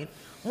cooking.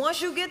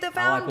 Once you get the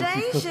I like what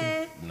you cooking.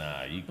 foundation,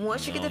 Nah, you.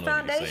 Once you I get the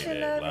don't know if you can say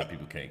foundation that. of A lot it- of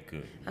people can't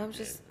cook. I'm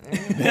just. A lot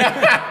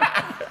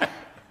of people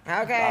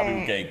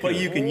Okay. can't But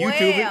cook. you can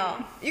YouTube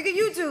Well, you can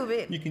YouTube it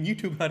it. You can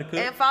YouTube how to cook.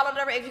 and follow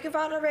the. If you can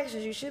follow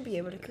directions, you should be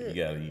able to cook.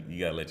 You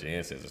gotta let your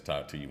ancestors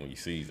talk to you when you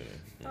season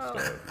it. Oh.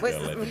 You Wait,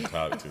 gotta let them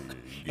talk to you.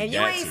 And you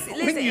got ain't to.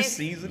 listen. you if,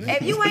 season it.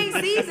 if you ain't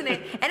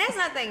seasoning, and that's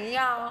nothing,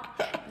 y'all.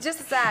 Just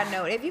a side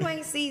note: if you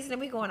ain't seasoning,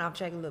 we going off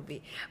track a little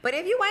bit. But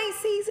if you ain't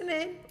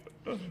seasoning,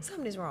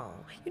 something is wrong.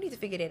 You need to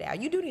figure that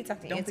out. You do need to talk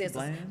to your Don't be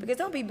ancestors bland. because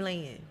don't be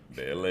bland.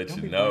 They'll let Don't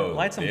you be know. blind.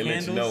 Light some They'll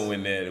let you know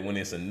candles. when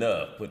it's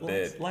enough. Put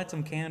that. Light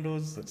some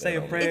candles. Put Say that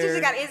a on prayer. It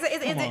just got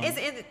Come on. it's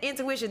an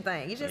intuition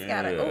thing. You just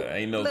gotta. Yeah,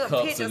 ain't no little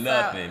cups pinch or of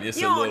nothing. salt. It's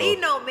You a don't little, need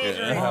no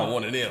measuring.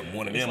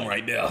 one of them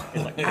right there.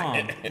 Like,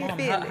 Mom,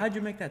 feel it. how'd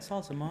you make that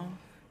salsa, Mom?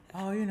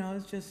 Oh,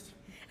 it's just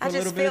I a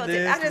just little bit of felt it.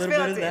 this, I just little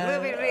felt bit it. of A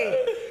little bit of that,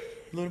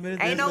 it. little bit of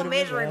Ain't this, no little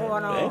bit of measuring that.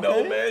 going on. Ain't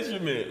no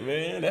measurement,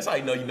 man. That's how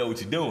you know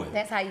what you're doing.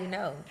 That's how you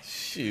know.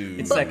 Shoot.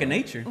 It's second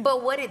nature.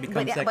 But what it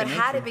Becomes but second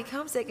how did nature. it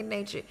become second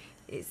nature?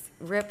 Is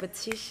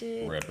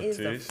repetition is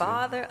the Repetition.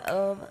 father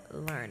of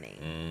learning.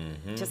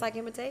 Mm-hmm. Just like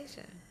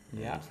imitation.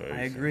 Yeah, Imitation.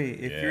 I agree.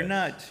 If you're Yes.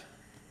 not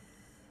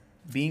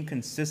being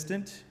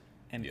consistent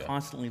and Yeah.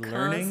 constantly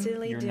learning,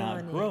 Constantly you're doing not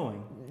it.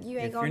 growing. You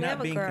ain't if gonna you're not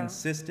never being grow.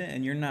 consistent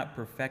and you're not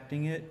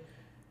perfecting it,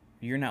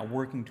 you're not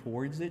working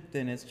towards it,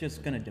 then it's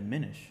just gonna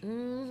diminish.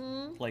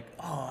 Mm-hmm. Like,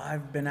 oh,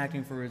 I've been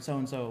acting for so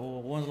and so.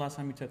 Well, when was the last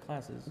time you took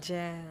classes?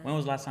 Yeah. When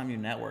was the last time you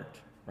networked?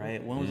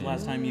 Right? When was the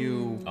last time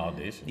you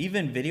Audition.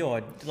 even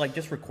video, like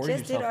just recorded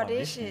Just did yourself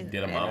audition. auditioning?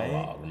 Did a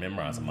monologue.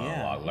 Memorize a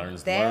monologue.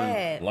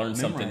 That. Learn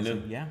something new.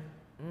 Memorizing, yeah.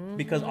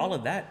 Because all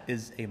of that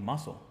is a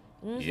muscle.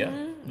 Yeah.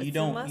 It's You a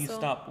don't, you muscle.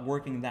 stop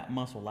working that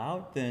muscle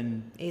out,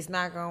 then It ain't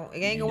gonna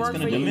You work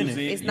just for you. diminish.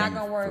 It's not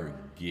gonna work.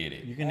 Forget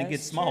it. you're gonna get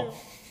That's small. true.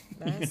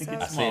 That's so I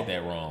true. said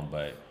that wrong,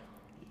 but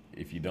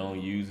if you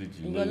don't use it,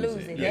 you You gonna lose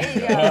lose it. Yeah. There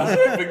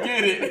you go.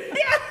 Forget it.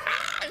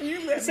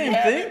 Same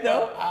thing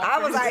though. I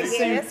was like, It's the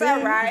yeah, same it's all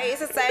thing. right.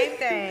 It's the same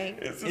thing.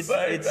 It's the It's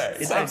same it's thing.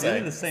 it's Same ideally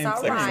thing. the same It's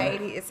all thing.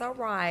 right. It's all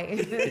right.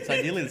 It's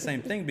ideally the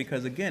same thing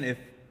because again, if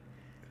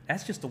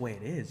that's just the way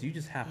it is, you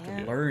just have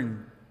Yeah. to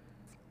learn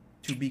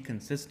to be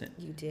consistent.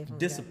 You definitely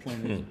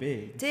Discipline is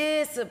big.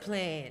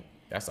 Discipline.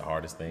 That's the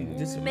hardest thing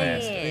to Man.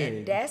 master.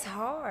 Man, that's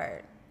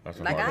hard. That's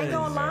the Like I ain't hardest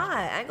gonna thing to master.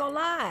 lie. I ain't gonna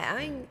lie. I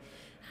ain't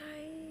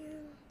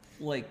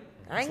Like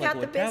I ain't it's got like the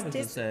what best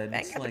Tabitha said. I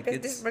ain't It's got the like best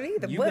it's discipline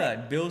either, you but-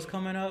 got bills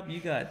coming up, you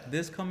got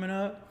this coming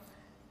up.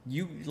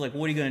 You like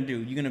what are you gonna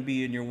do? You gonna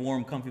be in your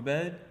warm, comfy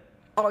bed?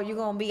 or you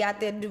gonna be out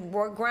there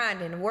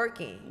grinding and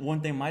working.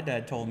 One thing my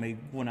dad told me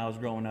when I was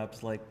growing up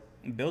is like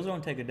bills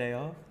don't take a day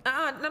off.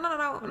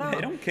 No.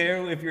 They don't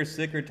care if you're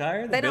sick or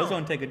tired. The They bills don't.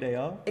 don't take a day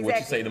off. What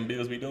you say them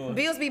bills be doing?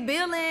 Bills be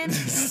billing.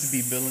 To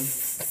be billing.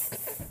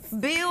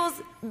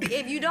 Bills,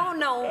 if you don't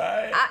know,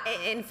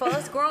 and for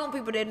us grown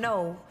people that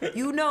know,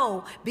 you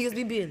know, bills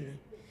be billing.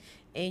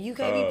 And you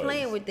can't be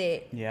playing with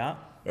that Yeah.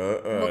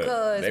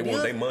 because they bills,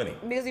 want their money.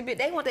 Bills be,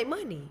 they want their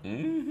money.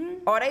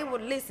 Mm-hmm. Or they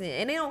would listen,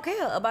 and they don't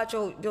care about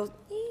your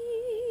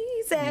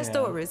sad Yeah.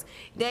 stories.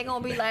 They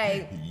gonna be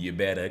like, You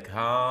better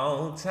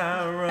call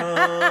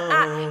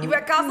Tyrone. you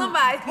better call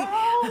somebody.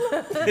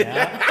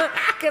 Yeah.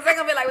 Cause they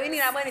gonna be like, we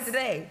need our money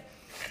today.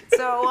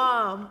 So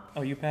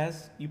Oh, you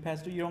passed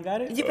due? You don't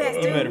got it? You passed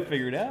You due? better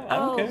figure it out. I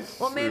don't care.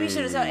 well maybe you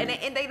should have told, and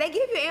they give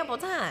you ample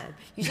time.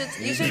 You should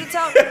have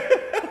told.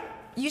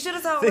 You should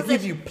have told They us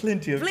give that- you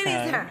plenty of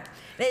time.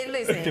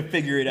 Listen, to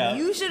figure it out.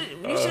 You should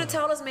have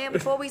told us, man,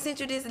 before we sent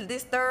you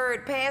this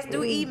third past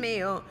due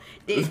email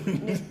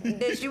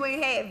that you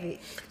ain't have it.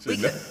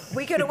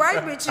 We could have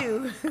worked with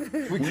you.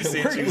 We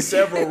sent you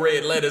several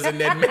red letters in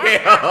that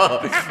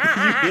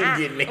mail.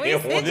 You didn't get We mail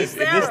sent one.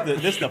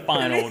 you This the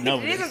final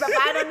note. This is the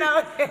final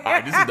note. All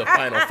right, this is the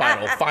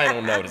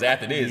final notice.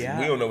 After this, Yeah.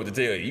 we don't know what to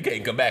tell you. You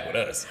can't come back with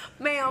us.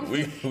 Ma'am,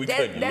 We cut you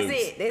that's loose.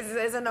 it.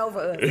 It's a no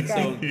for us.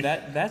 Okay?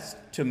 So that's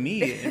to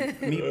me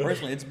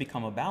personally, it's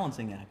become a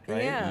balancing act,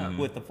 right? Yeah.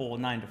 With the full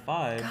 9 to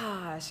 5,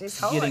 Gosh, it's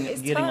hard. getting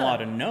it's getting tough. a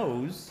lot of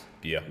no's.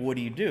 Yeah. What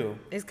do you do?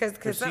 It's because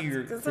Pursue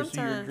your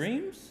sometimes.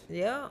 dreams,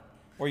 Yeah.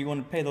 or you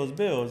want to pay those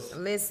bills?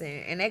 Listen,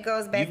 and that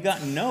goes back. You've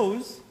gotten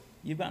no's.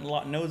 You've gotten a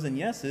lot of no's and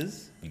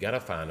yeses. You gotta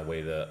find a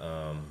way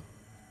to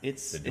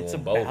It's doing it's a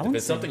both. If balancing.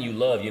 it's something you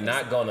love, you're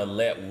not gonna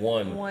let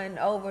one. one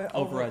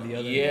override the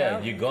other. Yeah,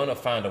 you're gonna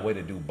find a way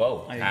to do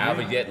both. I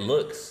However agree. that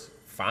looks,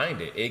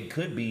 find it. It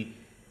could be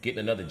getting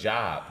another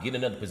job,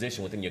 getting another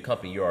position within your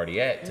company you're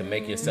already at to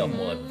make yourself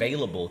more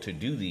available to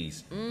do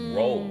these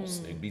roles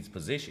and these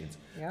positions.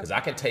 Yep. Because I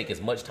can take as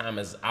much time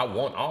as I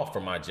want off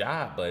from my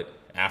job, but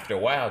after a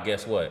while,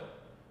 guess what?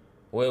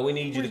 Well, we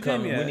need you to Where's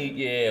come. Jimmy We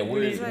at? need,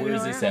 where's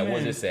this at?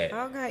 Where's this at?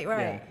 Okay,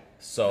 right. Yeah.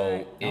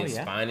 So Oh, it's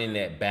yeah. finding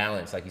that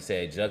balance, like you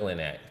said, juggling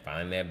that.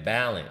 Find that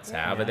balance,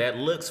 however that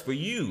looks for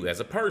you as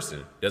a person.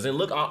 It doesn't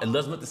look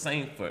the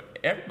same for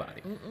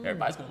everybody.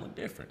 Everybody's gonna look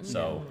different.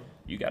 So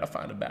you gotta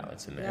find a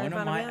balance in that. Yeah. One of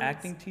find a my balance.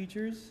 acting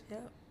teachers,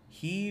 Yep.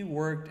 he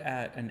worked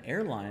at an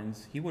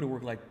airlines. He would have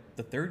worked like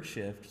the third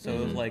shift, so it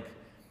was like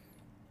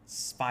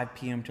 5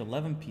 p.m. to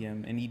 11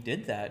 p.m. And he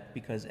did that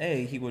because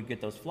he would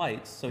get those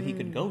flights, so he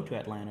could go to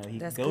Atlanta. He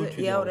That's could go good.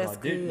 to Yo, those, that's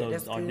good. those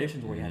That's good.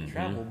 auditions where he had to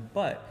travel.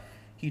 But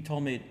he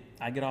told me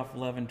I get off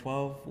 11,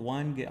 12,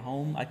 1, get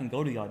home. I can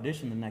go to the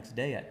audition the next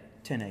day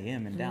at 10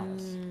 a.m. in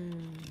Dallas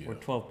or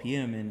 12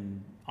 p.m.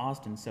 in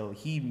Austin. So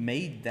he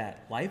made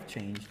that life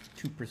change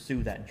to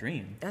pursue that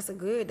dream. That's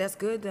good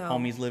though.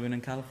 Homie's living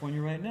in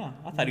California right now.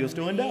 I thought he was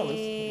still in Dallas.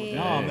 Yeah.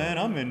 No, man,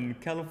 I'm in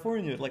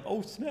California. Like,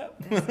 oh snap.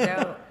 That's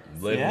dope.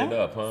 Living Yeah. it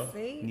up, huh?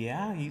 See?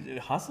 Yeah, he's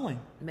hustling.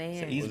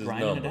 Man. So he's What's his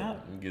grinding it number?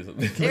 out. Get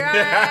some-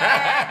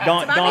 Yeah.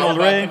 Donald About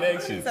Ray.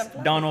 connections.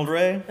 Donald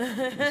Ray.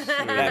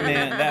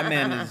 that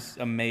man is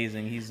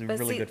amazing. He's a But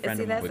really see, good friend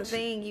see, of that's mine. the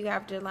thing. You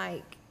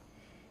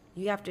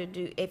have to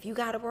do. If you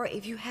gotta work,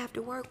 if you have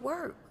to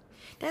work.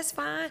 That's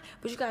fine.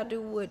 But you gotta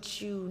do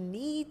what you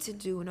need to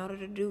do in order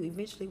to do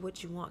eventually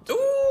what you want to.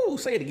 Ooh,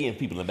 say it again,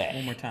 people in the back.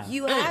 One more time.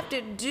 You have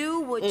to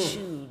do what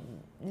you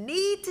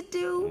need to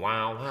do.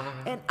 Wow, wow.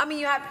 And I mean,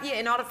 you have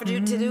in order for you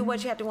to do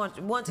what you have to want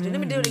to do. Let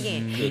me do it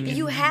again.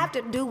 You have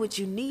to do what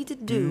you need to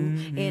do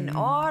in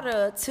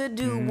order to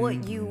do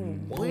what you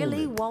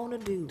really want to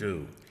do.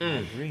 Dude, I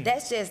agree.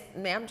 That's just,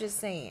 man. I'm just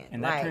saying.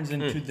 And that like, turns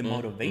into the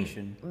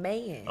motivation.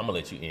 man. I'm gonna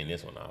let you end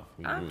this one off.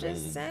 I'm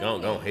just saying.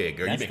 Go ahead,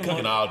 girl. That's You've been the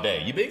cooking all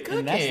day. You've been cooking.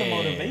 And that's the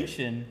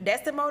motivation.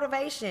 That's the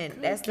motivation.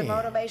 That's the Cooking.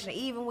 motivation.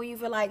 Even when you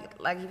feel like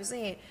you were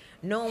saying,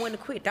 knowing when to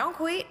quit. Don't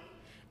quit.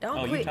 Don't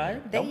Oh, you quit.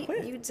 tired? Don't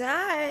quit. You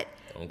tired.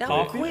 Don't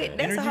Don't quit. quit.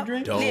 That's Energy a whole,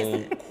 drink? Don't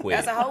listen, quit.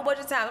 That's a whole bunch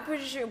of times. I'm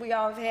pretty sure we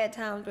all have had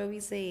times where we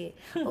said,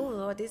 "Oh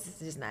Lord, this is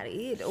just not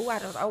it." Oh, I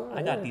don't. Oh,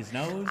 I got these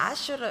no's. I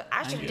should have.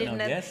 I should have get did no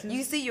nothing. yeses.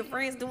 You see your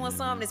friends doing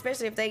something,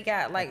 especially if they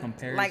got like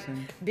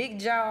comparison. big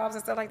jobs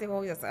and stuff like that.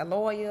 Or just a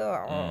lawyer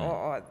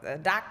or a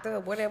doctor,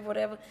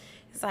 whatever.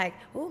 It's like,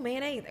 oh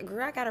man,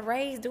 girl, I got a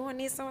raise doing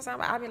this or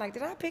something. I'll be like,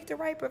 did I pick the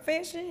right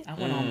profession? I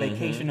went on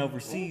vacation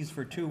overseas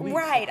for 2 weeks.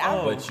 Right.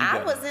 Oh, But you I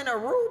gotta- was in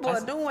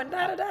Aruba doing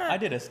da-da-da. I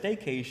did a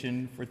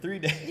staycation for 3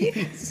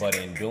 days. But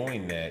in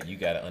doing that, you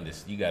gotta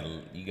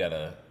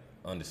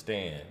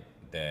understand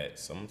that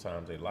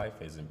sometimes their life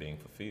isn't being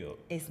fulfilled.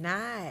 It's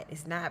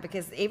not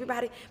because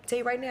everybody, tell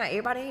you right now,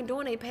 everybody ain't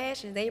doing their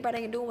passions. Everybody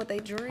ain't doing what they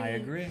dream. I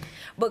agree.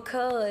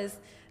 Because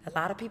a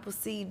lot of people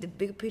see the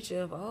big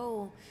picture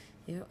of,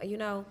 you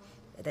know,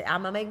 that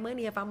I'm gonna make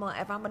money if I'm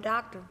a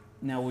doctor.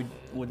 Now,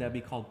 would that be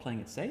called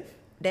playing it safe?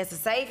 That's a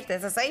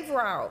safe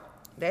route.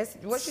 That's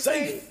what you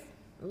Safe. say.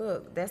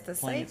 Look, that's the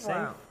Playing safe it safe?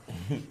 route.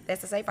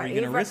 That's the safe Or route.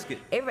 you gonna Everybody-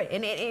 risk it?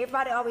 And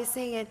everybody always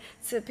saying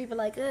to people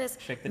like us,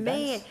 Shake the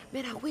man,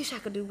 dice." I wish I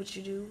could do what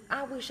you do.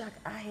 I wish I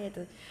had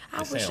the.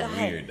 I It wish I sound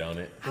had. weird, don't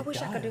it? I It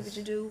wish I could do does. what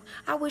you do.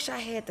 I wish I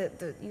had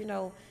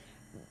the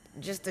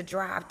just the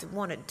drive to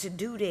want to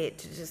do that.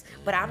 To just,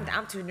 but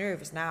I'm too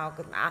nervous now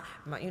because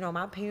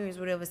my parents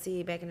would ever see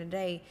it back in the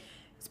day.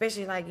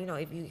 Especially like,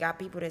 if you got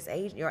people that's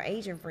your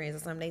Asian friends or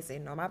something, they say,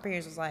 no, my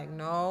parents was like,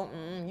 no,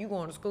 you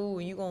going to school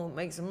and you going to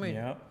make some money.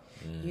 Yep.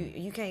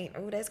 You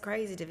can't, that's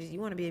crazy. If you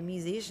want to be a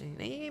musician,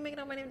 you ain't making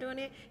no money doing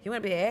that. You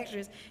want to be an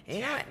actress.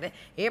 And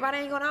everybody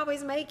ain't going to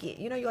always make it.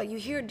 You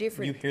hear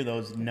different. You hear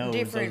those no's,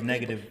 those different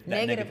negative, people-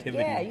 that negativity.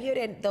 Yeah, you hear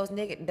that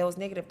those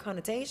negative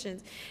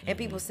connotations and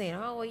people saying,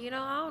 oh, well,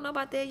 I don't know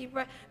about that.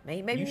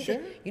 Maybe You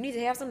sure? you need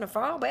to have something to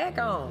fall back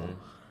on.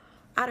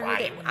 I done heard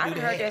Why that. you I do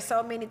done heard that? that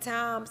so many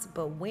times,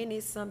 but when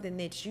it's something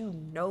that you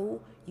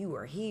know you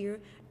are here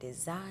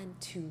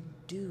designed to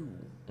do,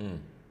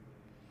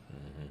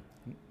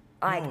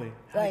 like, Noe,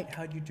 like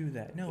how'd you do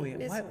that? Noe,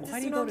 This- why this do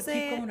is you what go I'm to keep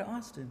saying. going to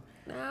Austin?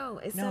 no,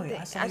 it's No, something.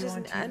 I saw you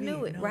on I knew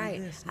TV. it, No, right?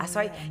 this, I no,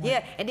 saw you, that. I'm yeah,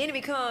 like- and then it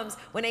becomes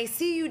when they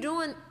see you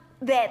doing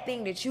that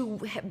thing that you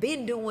have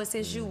been doing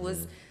since you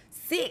was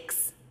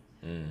 6.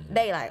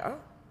 They like, oh.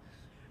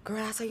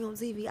 Girl, I saw you on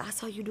TV. I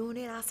saw you doing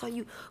it. I saw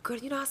you, girl.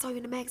 I saw you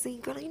in the magazine.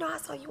 Girl, I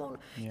saw you on.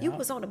 You Yeah.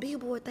 was on the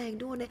Billboard thing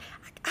doing that.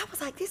 I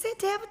was like, is that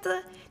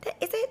Tabitha?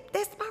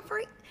 That's my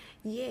friend?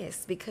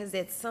 Yes, because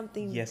that's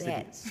something Yes, it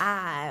that is.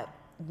 I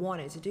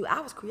wanted to do.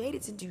 I was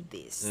created to do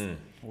this.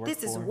 Work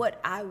This is for.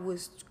 what I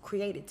was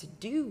created to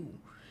do.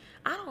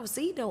 I don't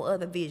see no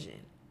other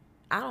vision.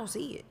 I don't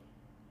see it.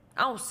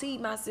 I don't see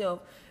myself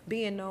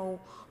being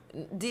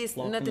this,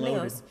 Locked and nothing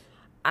loaded. else.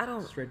 I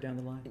don't. Straight down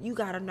the line. You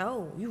gotta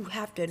know. You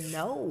have to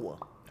know.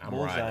 I'm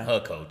Bullseye. riding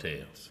her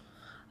coattails.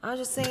 I'm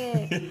just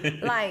saying,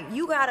 like,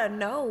 you gotta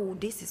know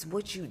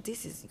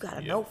you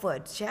gotta know for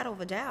a shadow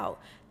of a doubt.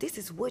 This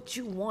is what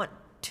you want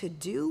to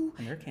do.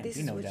 And there can't This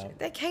be is no what doubt.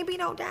 there can't be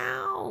no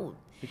doubt.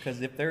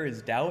 Because if there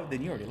is doubt,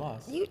 then you already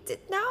lost. You did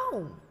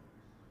no.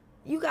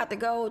 You got to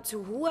go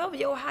to whoever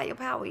your higher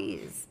power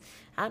is.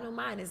 I know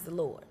mine is the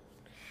Lord.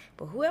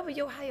 But whoever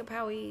your higher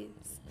power is,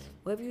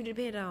 whoever you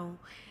depend on,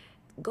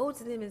 go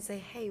to them and say,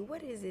 hey,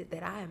 what is it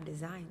that I am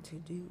designed to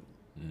do?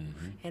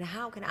 And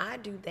how can I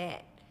do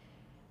that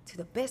to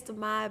the best of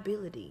my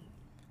ability.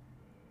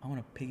 I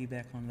want to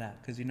piggyback on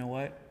that because you know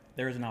what?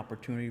 There was an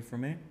opportunity for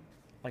me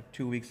like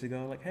 2 weeks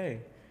ago. Like, hey,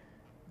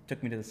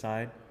 took me to the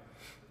side.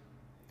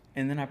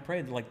 And then I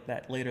prayed like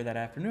that later that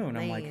afternoon.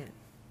 I'm like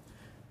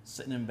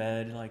sitting in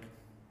bed like,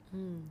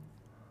 you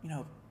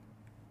know,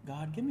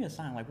 God, give me a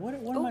sign. Like, what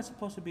am I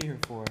supposed to be here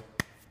for?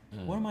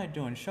 What am I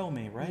doing? Show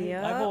me, right?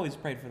 Yep. I've always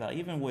prayed for that.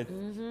 Even with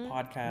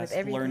podcasts, With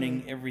everything.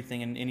 learning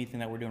everything and anything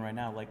that we're doing right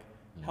now. Like,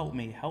 help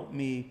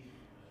me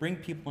bring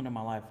people into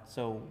my life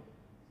so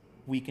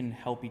we can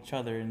help each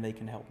other and they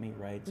can help me,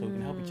 right? So we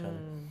can help each other.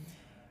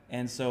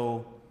 And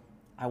so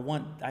I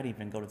didn't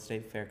even go to the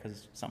State Fair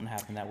because something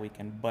happened that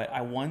weekend, but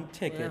I won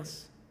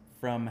tickets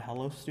from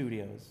Hello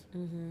Studios.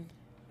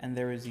 And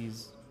there was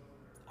these,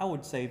 I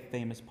would say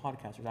famous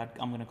podcasters.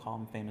 I'm going to call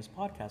them famous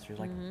podcasters.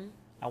 Like,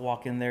 I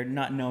walk in there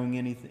not knowing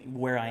anything,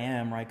 where I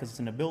am, right? Because it's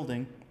in a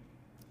building.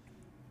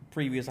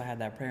 Previous, I had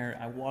that prayer.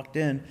 I walked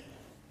in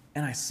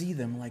and I see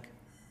them like,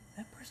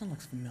 that person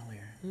looks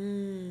familiar.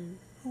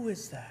 Who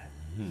is that?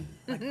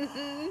 Like,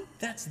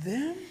 that's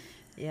them?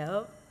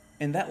 Yep.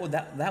 And that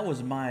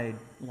was my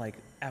like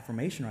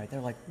affirmation right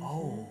there. Like,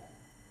 oh,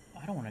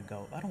 I don't want to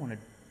go. I don't want to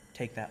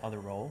take that other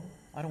role.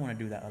 I don't want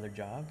to do that other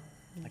job.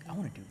 Like, I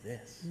want to do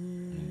this.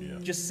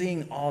 Just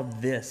seeing all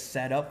this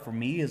set up for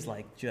me is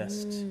like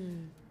just.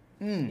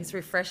 It's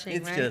refreshing,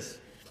 It's right? just.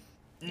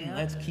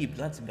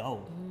 Let's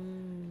go.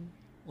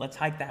 Let's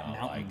hike that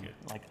mountain. like it.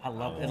 Like, I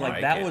love I it. like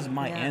Like that it. was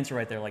my Yeah. answer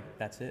right there. Like,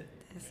 that's it.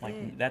 That's Like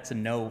it. that's a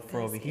no for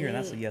over That's here, and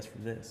that's a it. yes for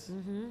this.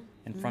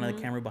 In front of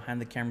the camera,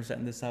 behind the camera,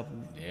 setting this up.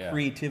 Yeah.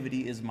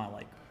 Creativity is my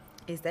like.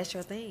 Is that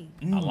your thing?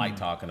 I like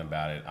talking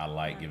about it. I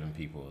like giving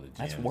people the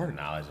That's gems work. and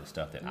knowledge and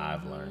stuff that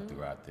I've learned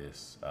throughout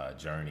this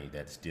journey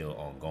that's still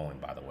ongoing,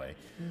 by the way.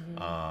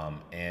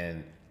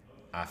 And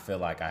I feel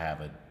like I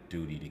have a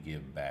duty to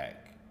give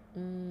back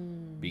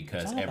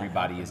because all about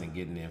everybody isn't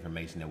getting the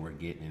information that we're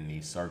getting in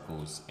these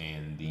circles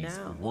and these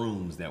No.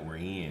 rooms that we're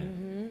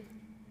in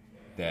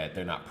that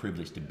they're not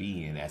privileged to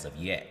be in as of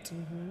yet.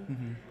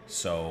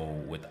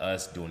 So with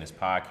us doing this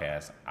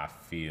podcast, I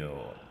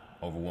feel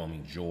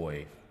overwhelming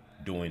joy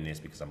doing this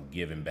because I'm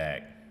giving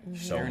back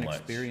so Sharing much,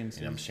 experiences,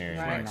 and I'm sharing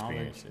my sharing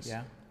knowledge. experiences.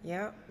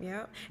 Yeah.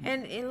 Yep.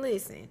 And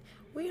listen,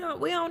 we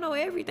don't know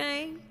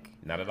everything.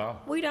 Not at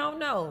all. We don't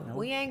know. Nope.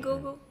 We ain't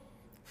Google.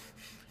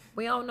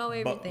 We don't know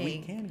everything. But we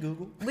can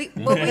Google.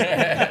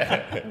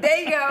 There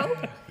you go.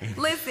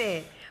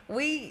 Listen,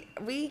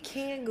 we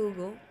can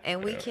Google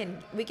and we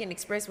can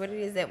express what it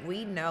is that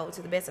we know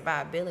to the best of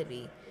our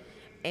ability,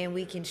 and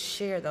we can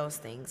share those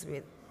things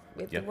with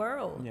Yeah. the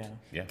world. Yeah.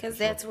 Yeah, Because for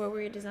sure. that's what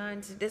we're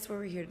designed to. That's what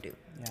we're here to do.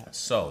 Yeah.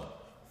 So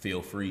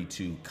feel free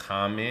to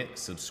comment,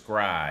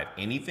 subscribe,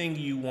 anything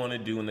you want to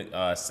do in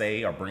the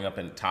say or bring up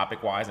in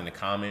topic wise in the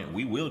comment.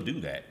 We will do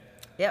that.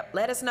 Yep.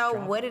 Let us know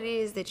what it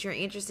is that you're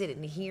interested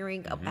in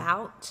hearing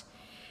about,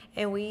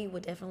 and we will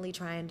definitely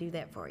try and do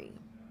that for you.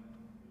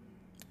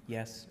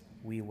 Yes,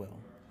 we will.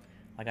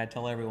 Like I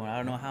tell everyone, I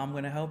don't know how I'm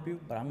going to help you,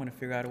 but I'm going to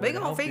figure out a way We're to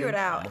gonna help figure you. it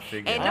out. I'ma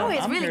figure And it out. Noah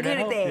is I'm really here to good at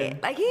help that. you.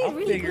 Like he's I'll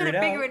really figure good it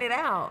at out. figuring it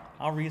out.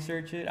 I'll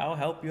research it. I'll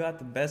help you out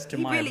the best to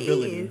He my really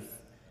ability. is.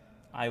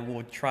 I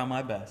will try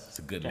my best. It's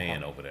a good to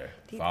man help. over there.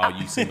 For all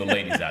you single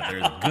ladies out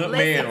there, there's a good man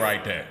Listen,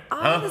 right there.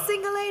 All the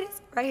single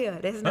ladies right here.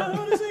 That's not.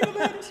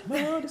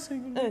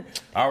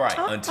 All right,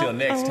 until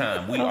next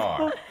time, we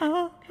are.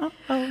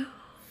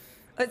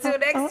 Until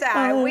next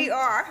time, we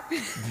are.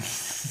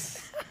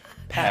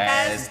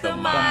 Pass the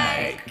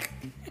mic.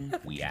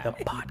 We The out.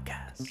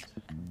 podcast.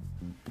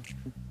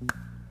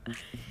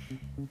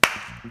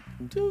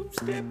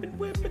 Two-stepping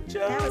with my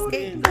That was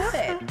good.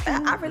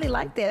 I really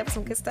like that. That was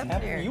some good stuff in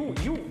there. You.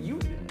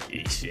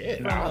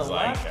 Shit, From I was the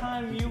like, last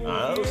time you were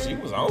oh, here, she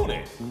was on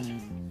it.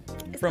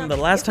 It's from not-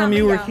 the last it's not time me,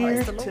 you were y'all. here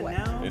It's the to Lord.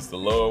 now. It's the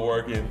Lord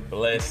working.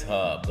 Bless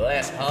her.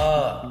 Bless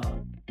her.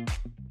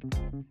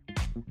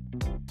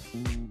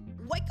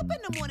 Wake up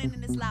in the morning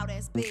in this loud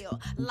ass bell.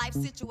 Life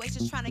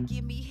situations trying to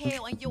give me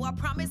hell. And yo, I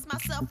promised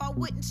myself I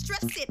wouldn't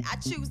stress it. I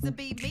choose to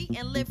be me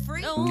and live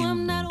free. No,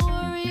 I'm not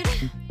worried.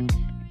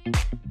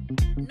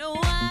 No,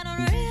 I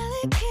don't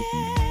really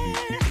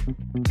care.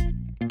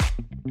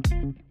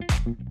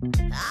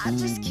 I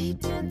just keep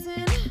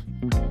dancing,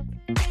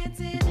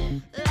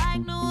 dancing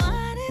like no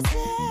one is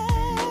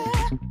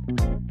there.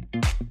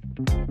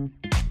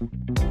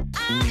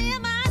 I'm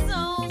in my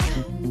zone.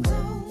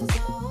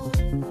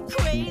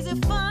 Crazy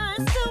fun,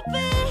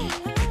 stupid.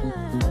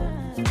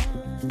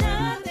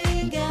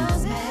 Nothing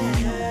else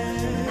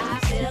matters. I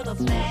feel the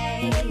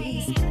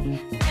place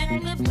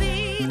and the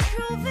beat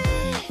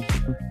grooving.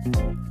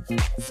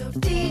 So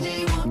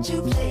DJ, won't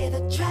you play the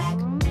track?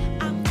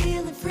 I'm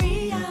feeling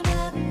free, I'm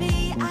loving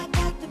me. I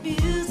got the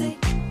music.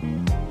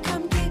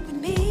 Come get with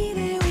me,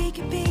 there we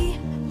can be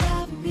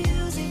loving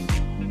music.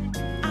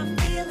 I'm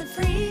feeling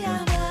free,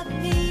 I'm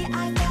loving me.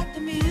 I got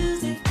the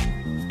music.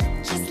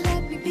 Just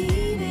let me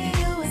be there,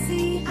 you will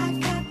see. I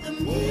got the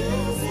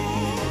music.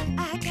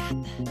 I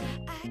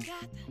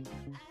got the